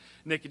find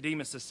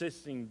Nicodemus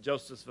assisting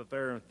Joseph of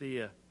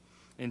Arimathea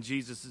in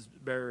Jesus'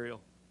 burial.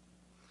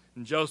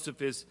 And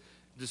Joseph is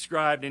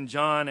described in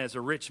John as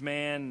a rich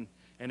man,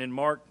 and in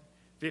Mark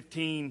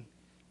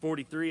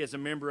 15:43 as a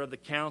member of the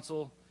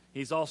council.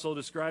 He's also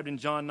described in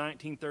John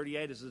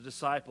 19:38 as a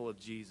disciple of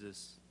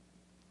Jesus,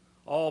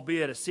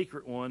 albeit a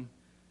secret one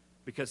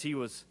because he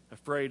was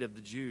afraid of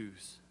the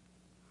Jews.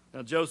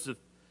 Now Joseph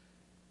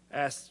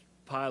asked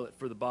Pilate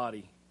for the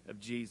body of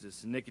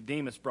Jesus, and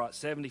Nicodemus brought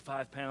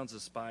 75 pounds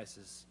of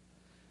spices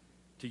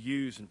to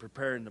use in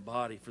preparing the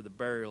body for the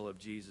burial of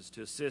Jesus,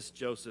 to assist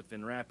Joseph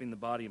in wrapping the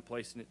body and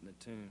placing it in the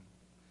tomb.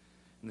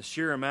 And the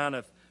sheer amount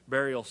of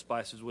burial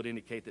spices would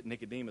indicate that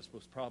Nicodemus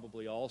was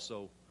probably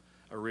also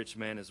a rich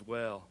man as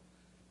well.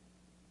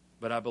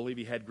 But I believe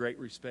he had great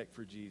respect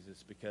for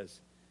Jesus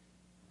because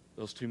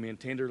those two men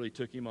tenderly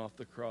took him off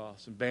the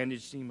cross and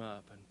bandaged him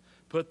up and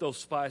put those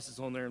spices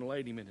on there and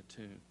laid him in a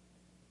tomb.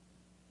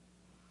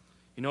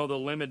 You know, the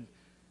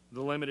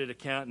limited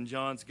account in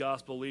John's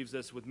gospel leaves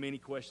us with many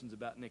questions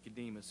about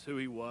Nicodemus. Who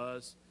he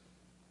was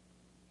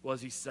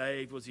he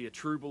saved? Was he a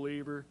true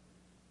believer?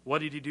 What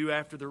did he do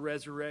after the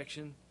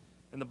resurrection?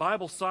 And the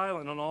Bible's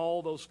silent on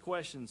all those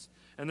questions.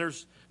 And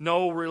there's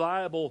no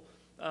reliable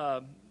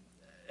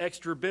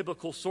extra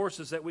biblical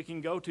sources that we can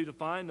go to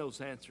find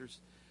those answers.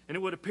 And it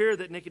would appear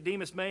that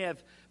Nicodemus may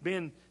have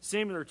been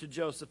similar to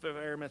Joseph of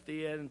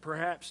Arimathea, and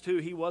perhaps too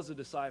he was a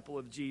disciple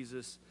of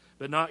Jesus,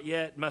 but not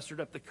yet mustered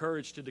up the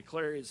courage to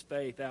declare his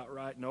faith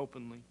outright and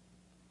openly.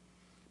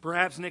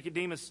 Perhaps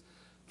Nicodemus'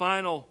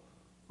 final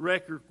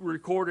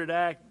recorded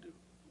act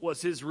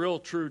was his real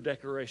true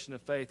declaration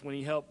of faith when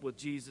he helped with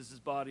Jesus'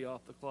 body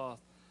off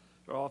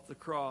the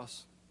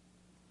cross.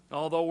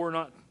 Although we're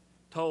not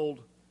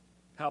told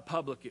how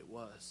public it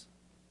was,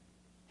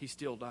 he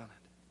still done it.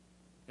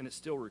 And it's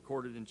still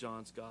recorded in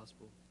John's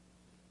gospel.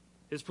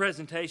 His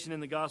presentation in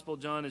the Gospel of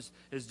John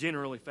is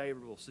generally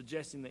favorable,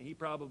 suggesting that he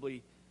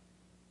probably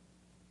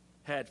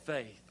had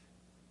faith,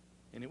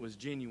 and it was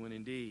genuine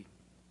indeed.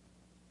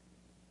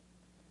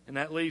 And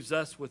that leaves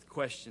us with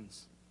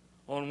questions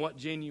on what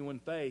genuine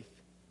faith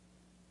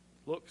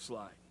looks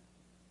like.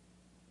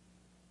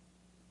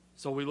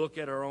 So we look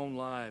at our own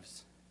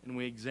lives and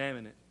we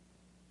examine it.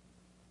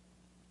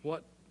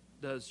 What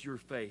does your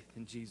faith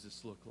in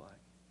Jesus look like?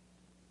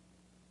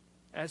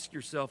 Ask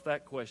yourself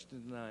that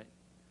question tonight.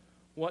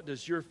 What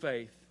does your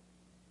faith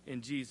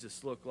in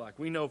Jesus look like?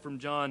 We know from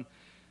John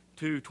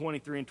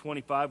 2:23 and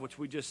 25, which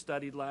we just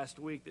studied last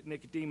week, that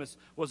Nicodemus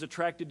was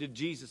attracted to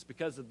Jesus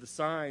because of the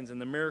signs and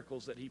the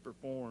miracles that he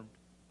performed.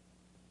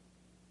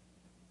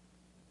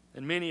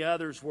 And many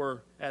others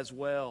were as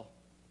well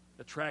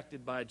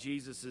attracted by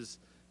Jesus'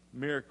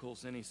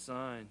 miracles and his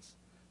signs.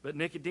 But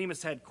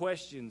Nicodemus had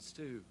questions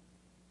too.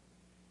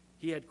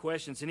 He had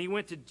questions, and he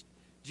went to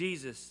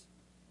Jesus,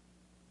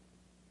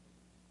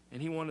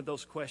 and he wanted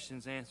those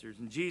questions answered.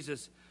 And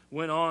Jesus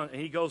went on,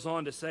 and he goes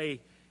on to say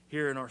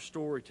here in our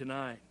story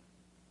tonight,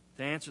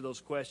 to answer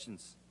those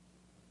questions.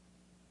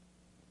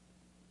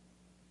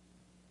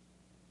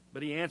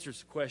 But he answers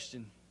the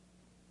question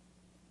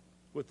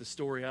with the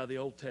story out of the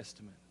Old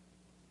Testament.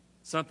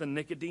 Something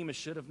Nicodemus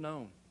should have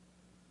known.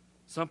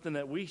 Something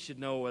that we should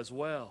know as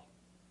well.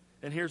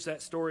 And here's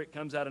that story. It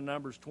comes out of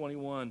Numbers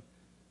 21,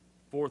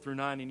 4 through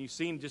 9. And you've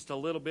seen just a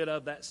little bit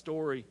of that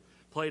story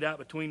played out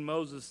between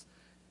Moses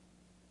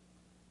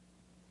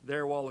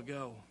there a while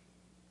ago.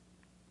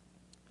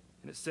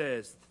 And it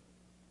says,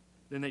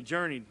 then they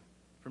journeyed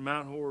from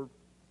Mount Hor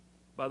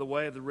by the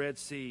way of the Red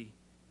Sea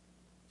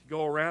to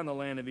go around the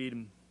land of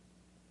Edom.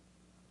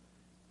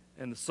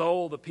 And the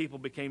soul of the people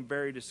became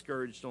very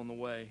discouraged on the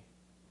way.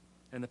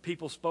 And the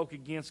people spoke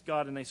against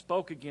God, and they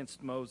spoke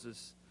against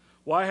Moses.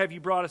 Why have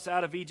you brought us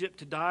out of Egypt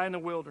to die in the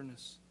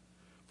wilderness?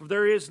 For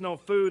there is no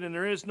food, and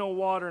there is no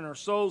water, and our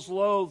souls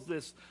loathe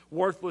this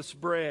worthless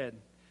bread.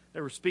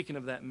 They were speaking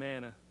of that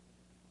manna.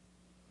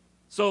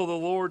 So the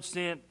Lord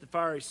sent the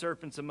fiery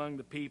serpents among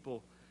the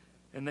people,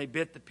 and they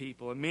bit the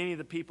people. And many of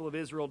the people of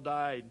Israel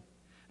died.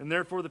 And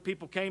therefore the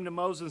people came to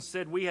Moses and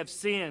said, we have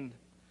sinned,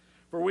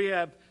 for we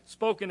have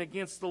spoken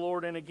against the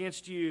Lord and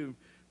against you.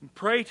 And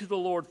pray to the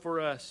Lord for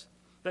us,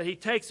 that he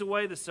takes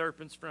away the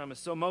serpents from us.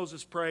 So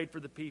Moses prayed for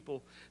the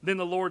people. Then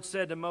the Lord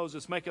said to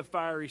Moses, make a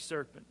fiery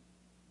serpent.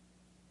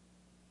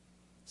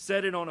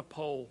 Set it on a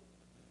pole.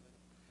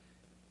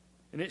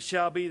 And it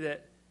shall be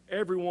that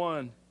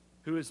everyone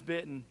who is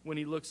bitten when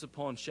he looks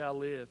upon shall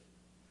live.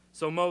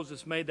 So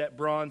Moses made that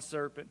bronze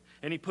serpent,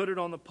 and he put it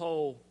on the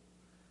pole.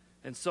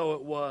 And so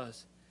it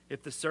was.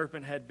 If the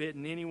serpent had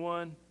bitten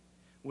anyone,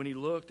 when he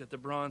looked at the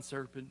bronze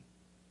serpent,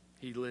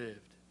 he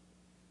lived.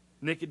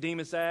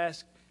 Nicodemus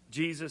asked,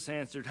 Jesus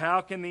answered,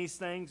 how can these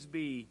things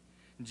be?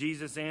 And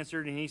Jesus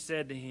answered, and he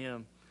said to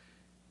him,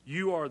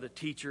 you are the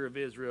teacher of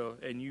Israel,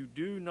 and you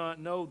do not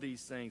know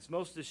these things.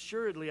 Most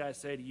assuredly, I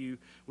say to you,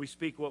 we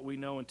speak what we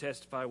know and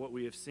testify what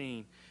we have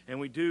seen, and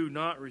we do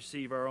not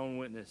receive our own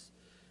witness.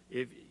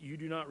 If you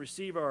do not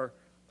receive our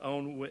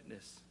own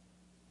witness,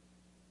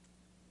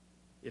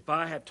 if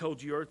I have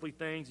told you earthly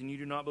things and you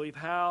do not believe,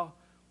 how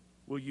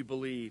will you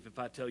believe if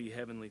I tell you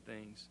heavenly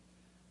things?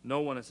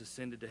 No one has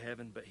ascended to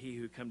heaven but he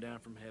who come down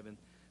from heaven,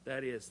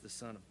 that is the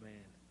Son of Man,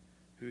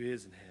 who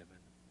is in heaven.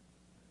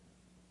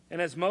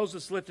 And as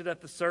Moses lifted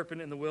up the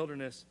serpent in the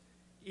wilderness,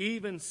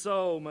 even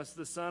so must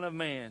the Son of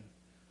Man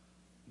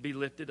be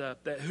lifted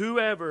up, that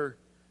whoever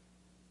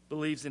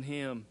believes in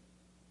him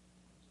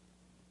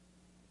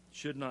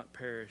should not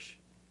perish,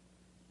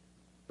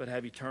 but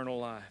have eternal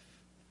life.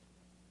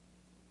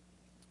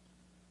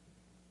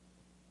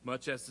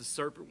 Much as the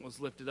serpent was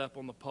lifted up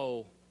on the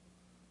pole,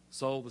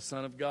 so the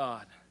Son of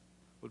God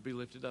would be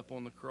lifted up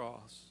on the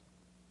cross.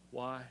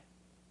 Why?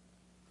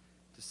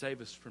 To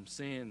save us from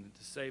sin and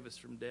to save us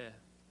from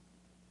death.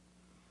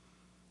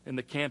 In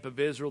the camp of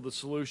Israel, the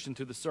solution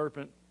to the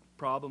serpent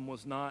problem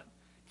was not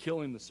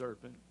killing the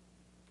serpent.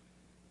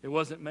 It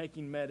wasn't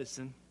making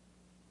medicine.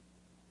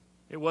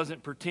 It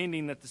wasn't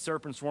pretending that the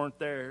serpents weren't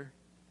there.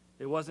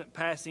 It wasn't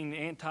passing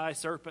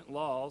anti-serpent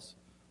laws,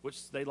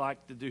 which they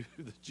like to do.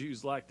 The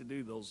Jews like to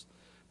do those,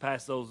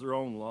 pass those their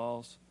own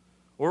laws.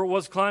 Or it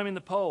was climbing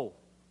the pole.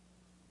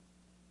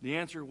 The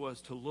answer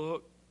was to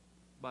look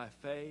by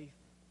faith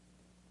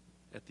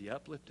at the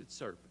uplifted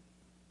serpent.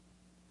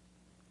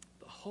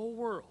 The whole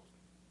world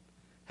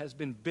has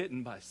been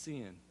bitten by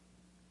sin.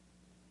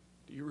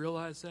 Do you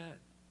realize that?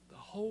 The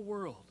whole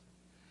world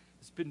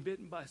has been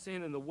bitten by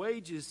sin, and the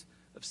wages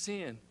of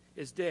sin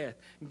is death.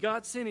 And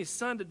God sent his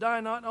Son to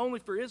die not only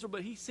for Israel,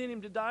 but he sent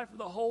him to die for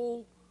the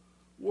whole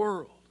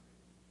world.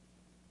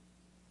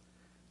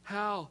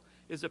 How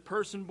is a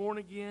person born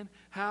again?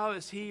 How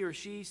is he or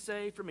she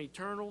saved from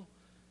eternal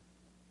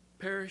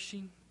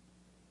perishing?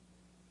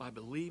 By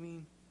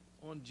believing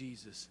on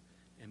Jesus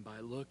and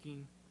by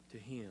looking to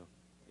him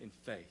in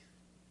faith.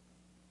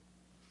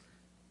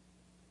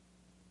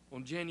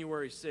 On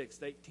January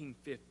 6th,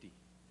 1850, it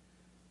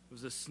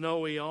was a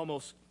snowy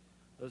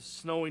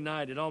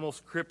night. It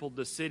almost crippled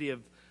the city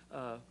of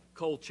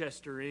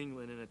Colchester,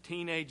 England, and a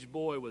teenage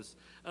boy was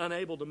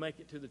unable to make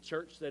it to the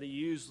church that he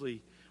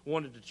usually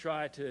wanted to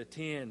try to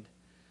attend.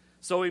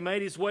 So he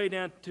made his way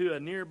down to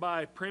a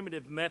nearby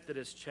primitive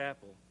Methodist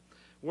chapel,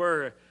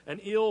 where an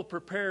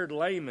ill-prepared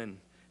layman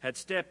had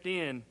stepped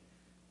in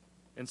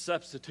and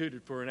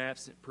substituted for an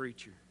absent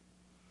preacher.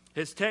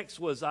 His text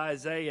was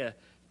Isaiah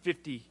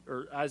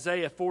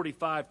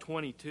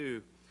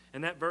 45:22,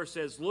 and that verse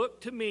says, "Look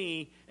to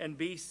me and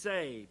be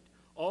saved,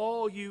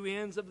 all you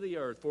ends of the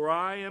earth, for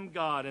I am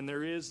God and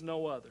there is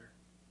no other."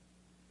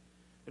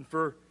 And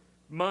for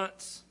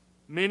months,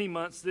 many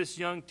months, this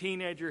young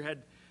teenager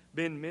had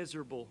been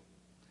miserable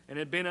and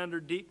had been under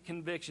deep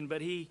conviction,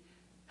 but he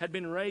had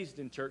been raised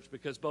in church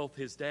because both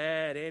his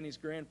dad and his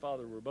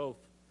grandfather were both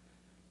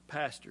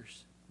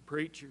pastors,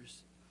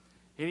 preachers.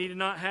 And he did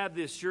not have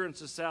the assurance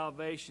of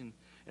salvation.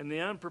 And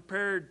the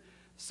unprepared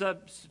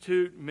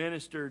substitute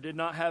minister did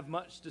not have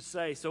much to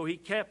say, so he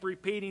kept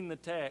repeating the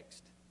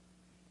text,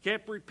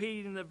 kept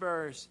repeating the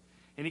verse,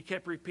 and he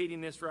kept repeating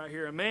this right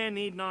here. A man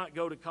need not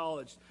go to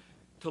college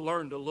to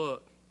learn to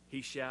look,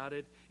 he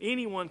shouted.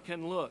 Anyone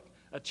can look.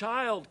 A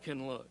child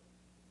can look.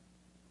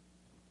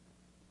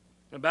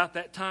 About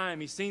that time,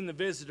 he seen the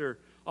visitor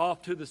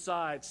off to the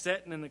side,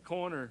 sitting in the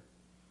corner.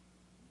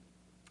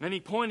 And he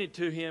pointed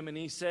to him and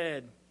he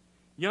said,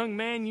 "Young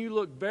man, you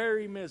look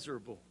very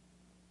miserable."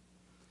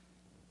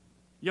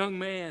 Young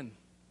man,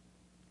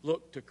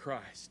 look to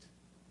Christ.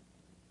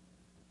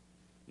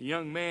 The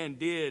young man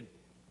did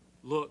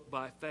look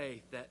by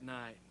faith that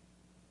night.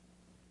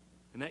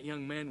 And that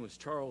young man was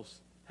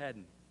Charles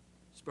Haddon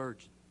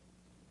Spurgeon,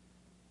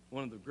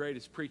 one of the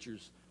greatest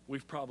preachers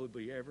we've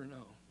probably ever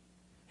known.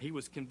 He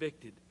was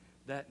convicted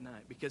that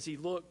night because he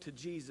looked to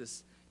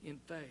Jesus in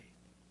faith.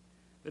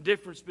 The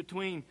difference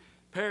between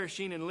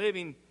perishing and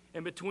living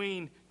and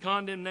between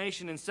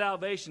condemnation and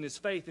salvation is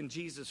faith in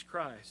Jesus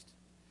Christ.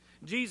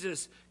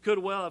 Jesus could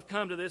well have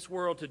come to this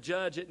world to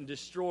judge it and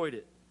destroyed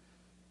it.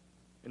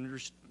 And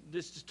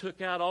this just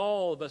took out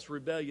all of us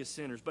rebellious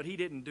sinners. But he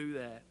didn't do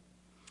that.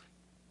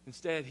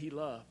 Instead, he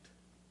loved.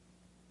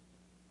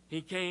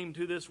 He came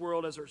to this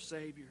world as our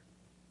Savior.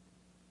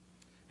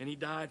 And he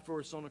died for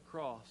us on a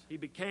cross. He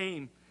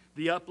became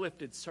the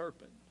uplifted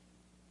serpent.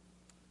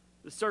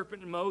 The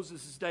serpent in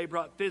Moses' day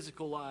brought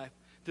physical life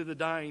to the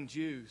dying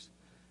Jews.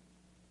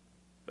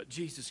 But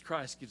Jesus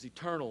Christ gives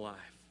eternal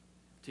life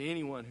to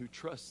anyone who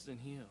trusts in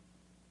Him.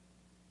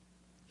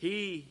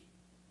 He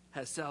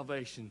has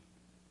salvation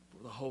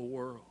for the whole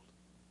world.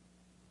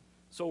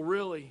 So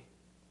really,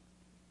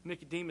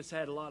 Nicodemus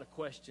had a lot of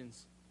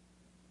questions.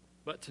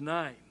 But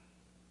tonight,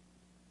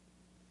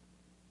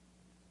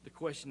 the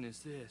question is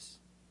this: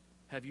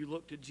 have you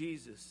looked to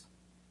Jesus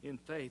in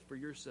faith for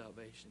your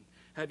salvation?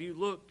 Have you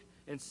looked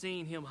and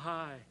seen Him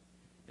high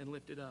and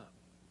lifted up?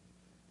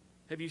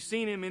 Have you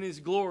seen Him in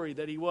His glory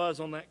that He was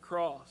on that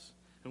cross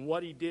and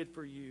what He did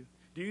for you?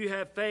 Do you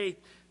have faith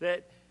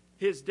that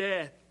His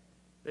death,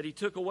 that He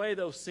took away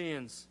those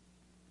sins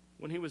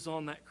when He was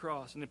on that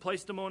cross and He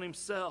placed them on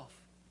Himself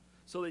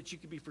so that you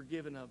could be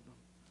forgiven of them?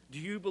 Do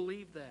you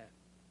believe that?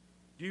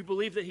 Do you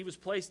believe that He was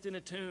placed in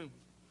a tomb?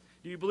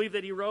 Do you believe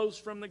that He rose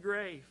from the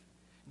grave?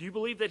 Do you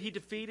believe that He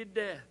defeated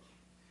death?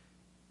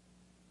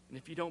 And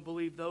if you don't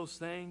believe those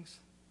things,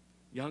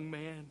 young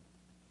man,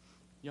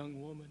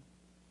 young woman,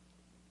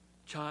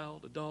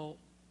 child, adult,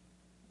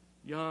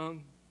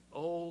 young,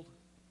 old,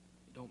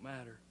 it don't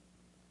matter.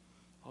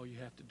 All you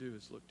have to do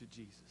is look to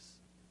Jesus.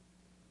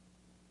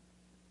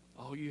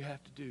 All you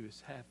have to do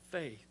is have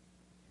faith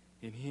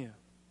in Him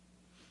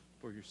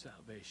for your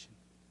salvation.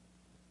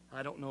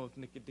 I don't know if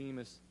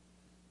Nicodemus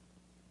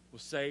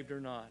was saved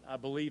or not. I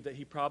believe that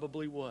he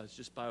probably was,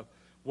 just by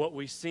what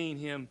we've seen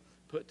him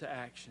put to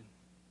action.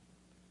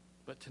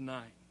 But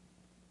tonight,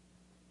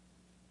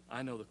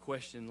 I know the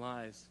question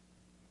lies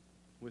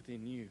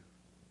within you.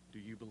 Do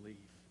you believe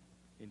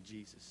in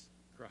Jesus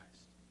Christ?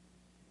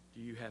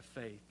 Do you have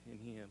faith in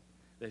Him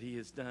that He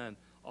has done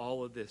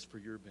all of this for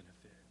your benefit?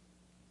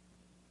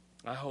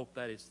 I hope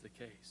that is the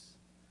case.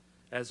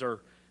 As our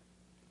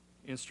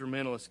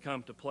instrumentalists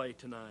come to play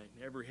tonight,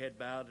 every head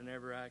bowed and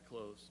every eye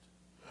closed,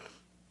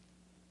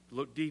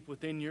 look deep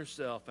within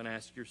yourself and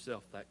ask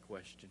yourself that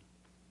question.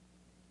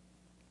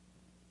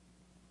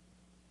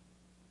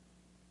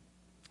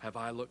 Have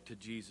I looked to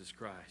Jesus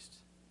Christ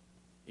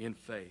in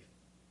faith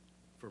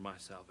for my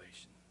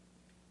salvation?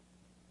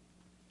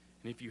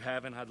 And if you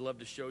haven't, I'd love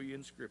to show you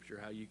in Scripture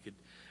how you could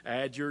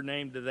add your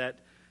name to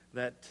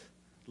that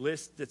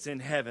list that's in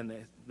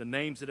heaven, the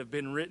names that have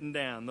been written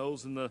down,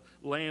 those in the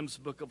Lamb's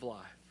Book of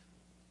Life.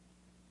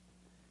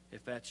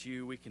 If that's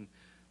you, we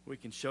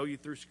can show you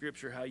through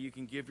Scripture how you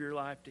can give your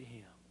life to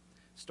Him.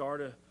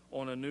 Start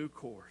on a new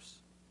course.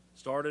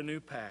 Start a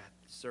new path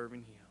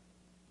serving Him.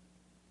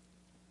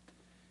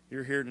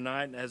 You're here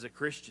tonight as a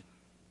Christian.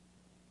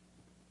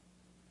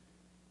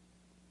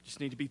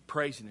 Just need to be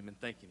praising Him and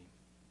thanking Him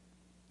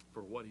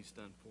for what He's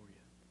done for you.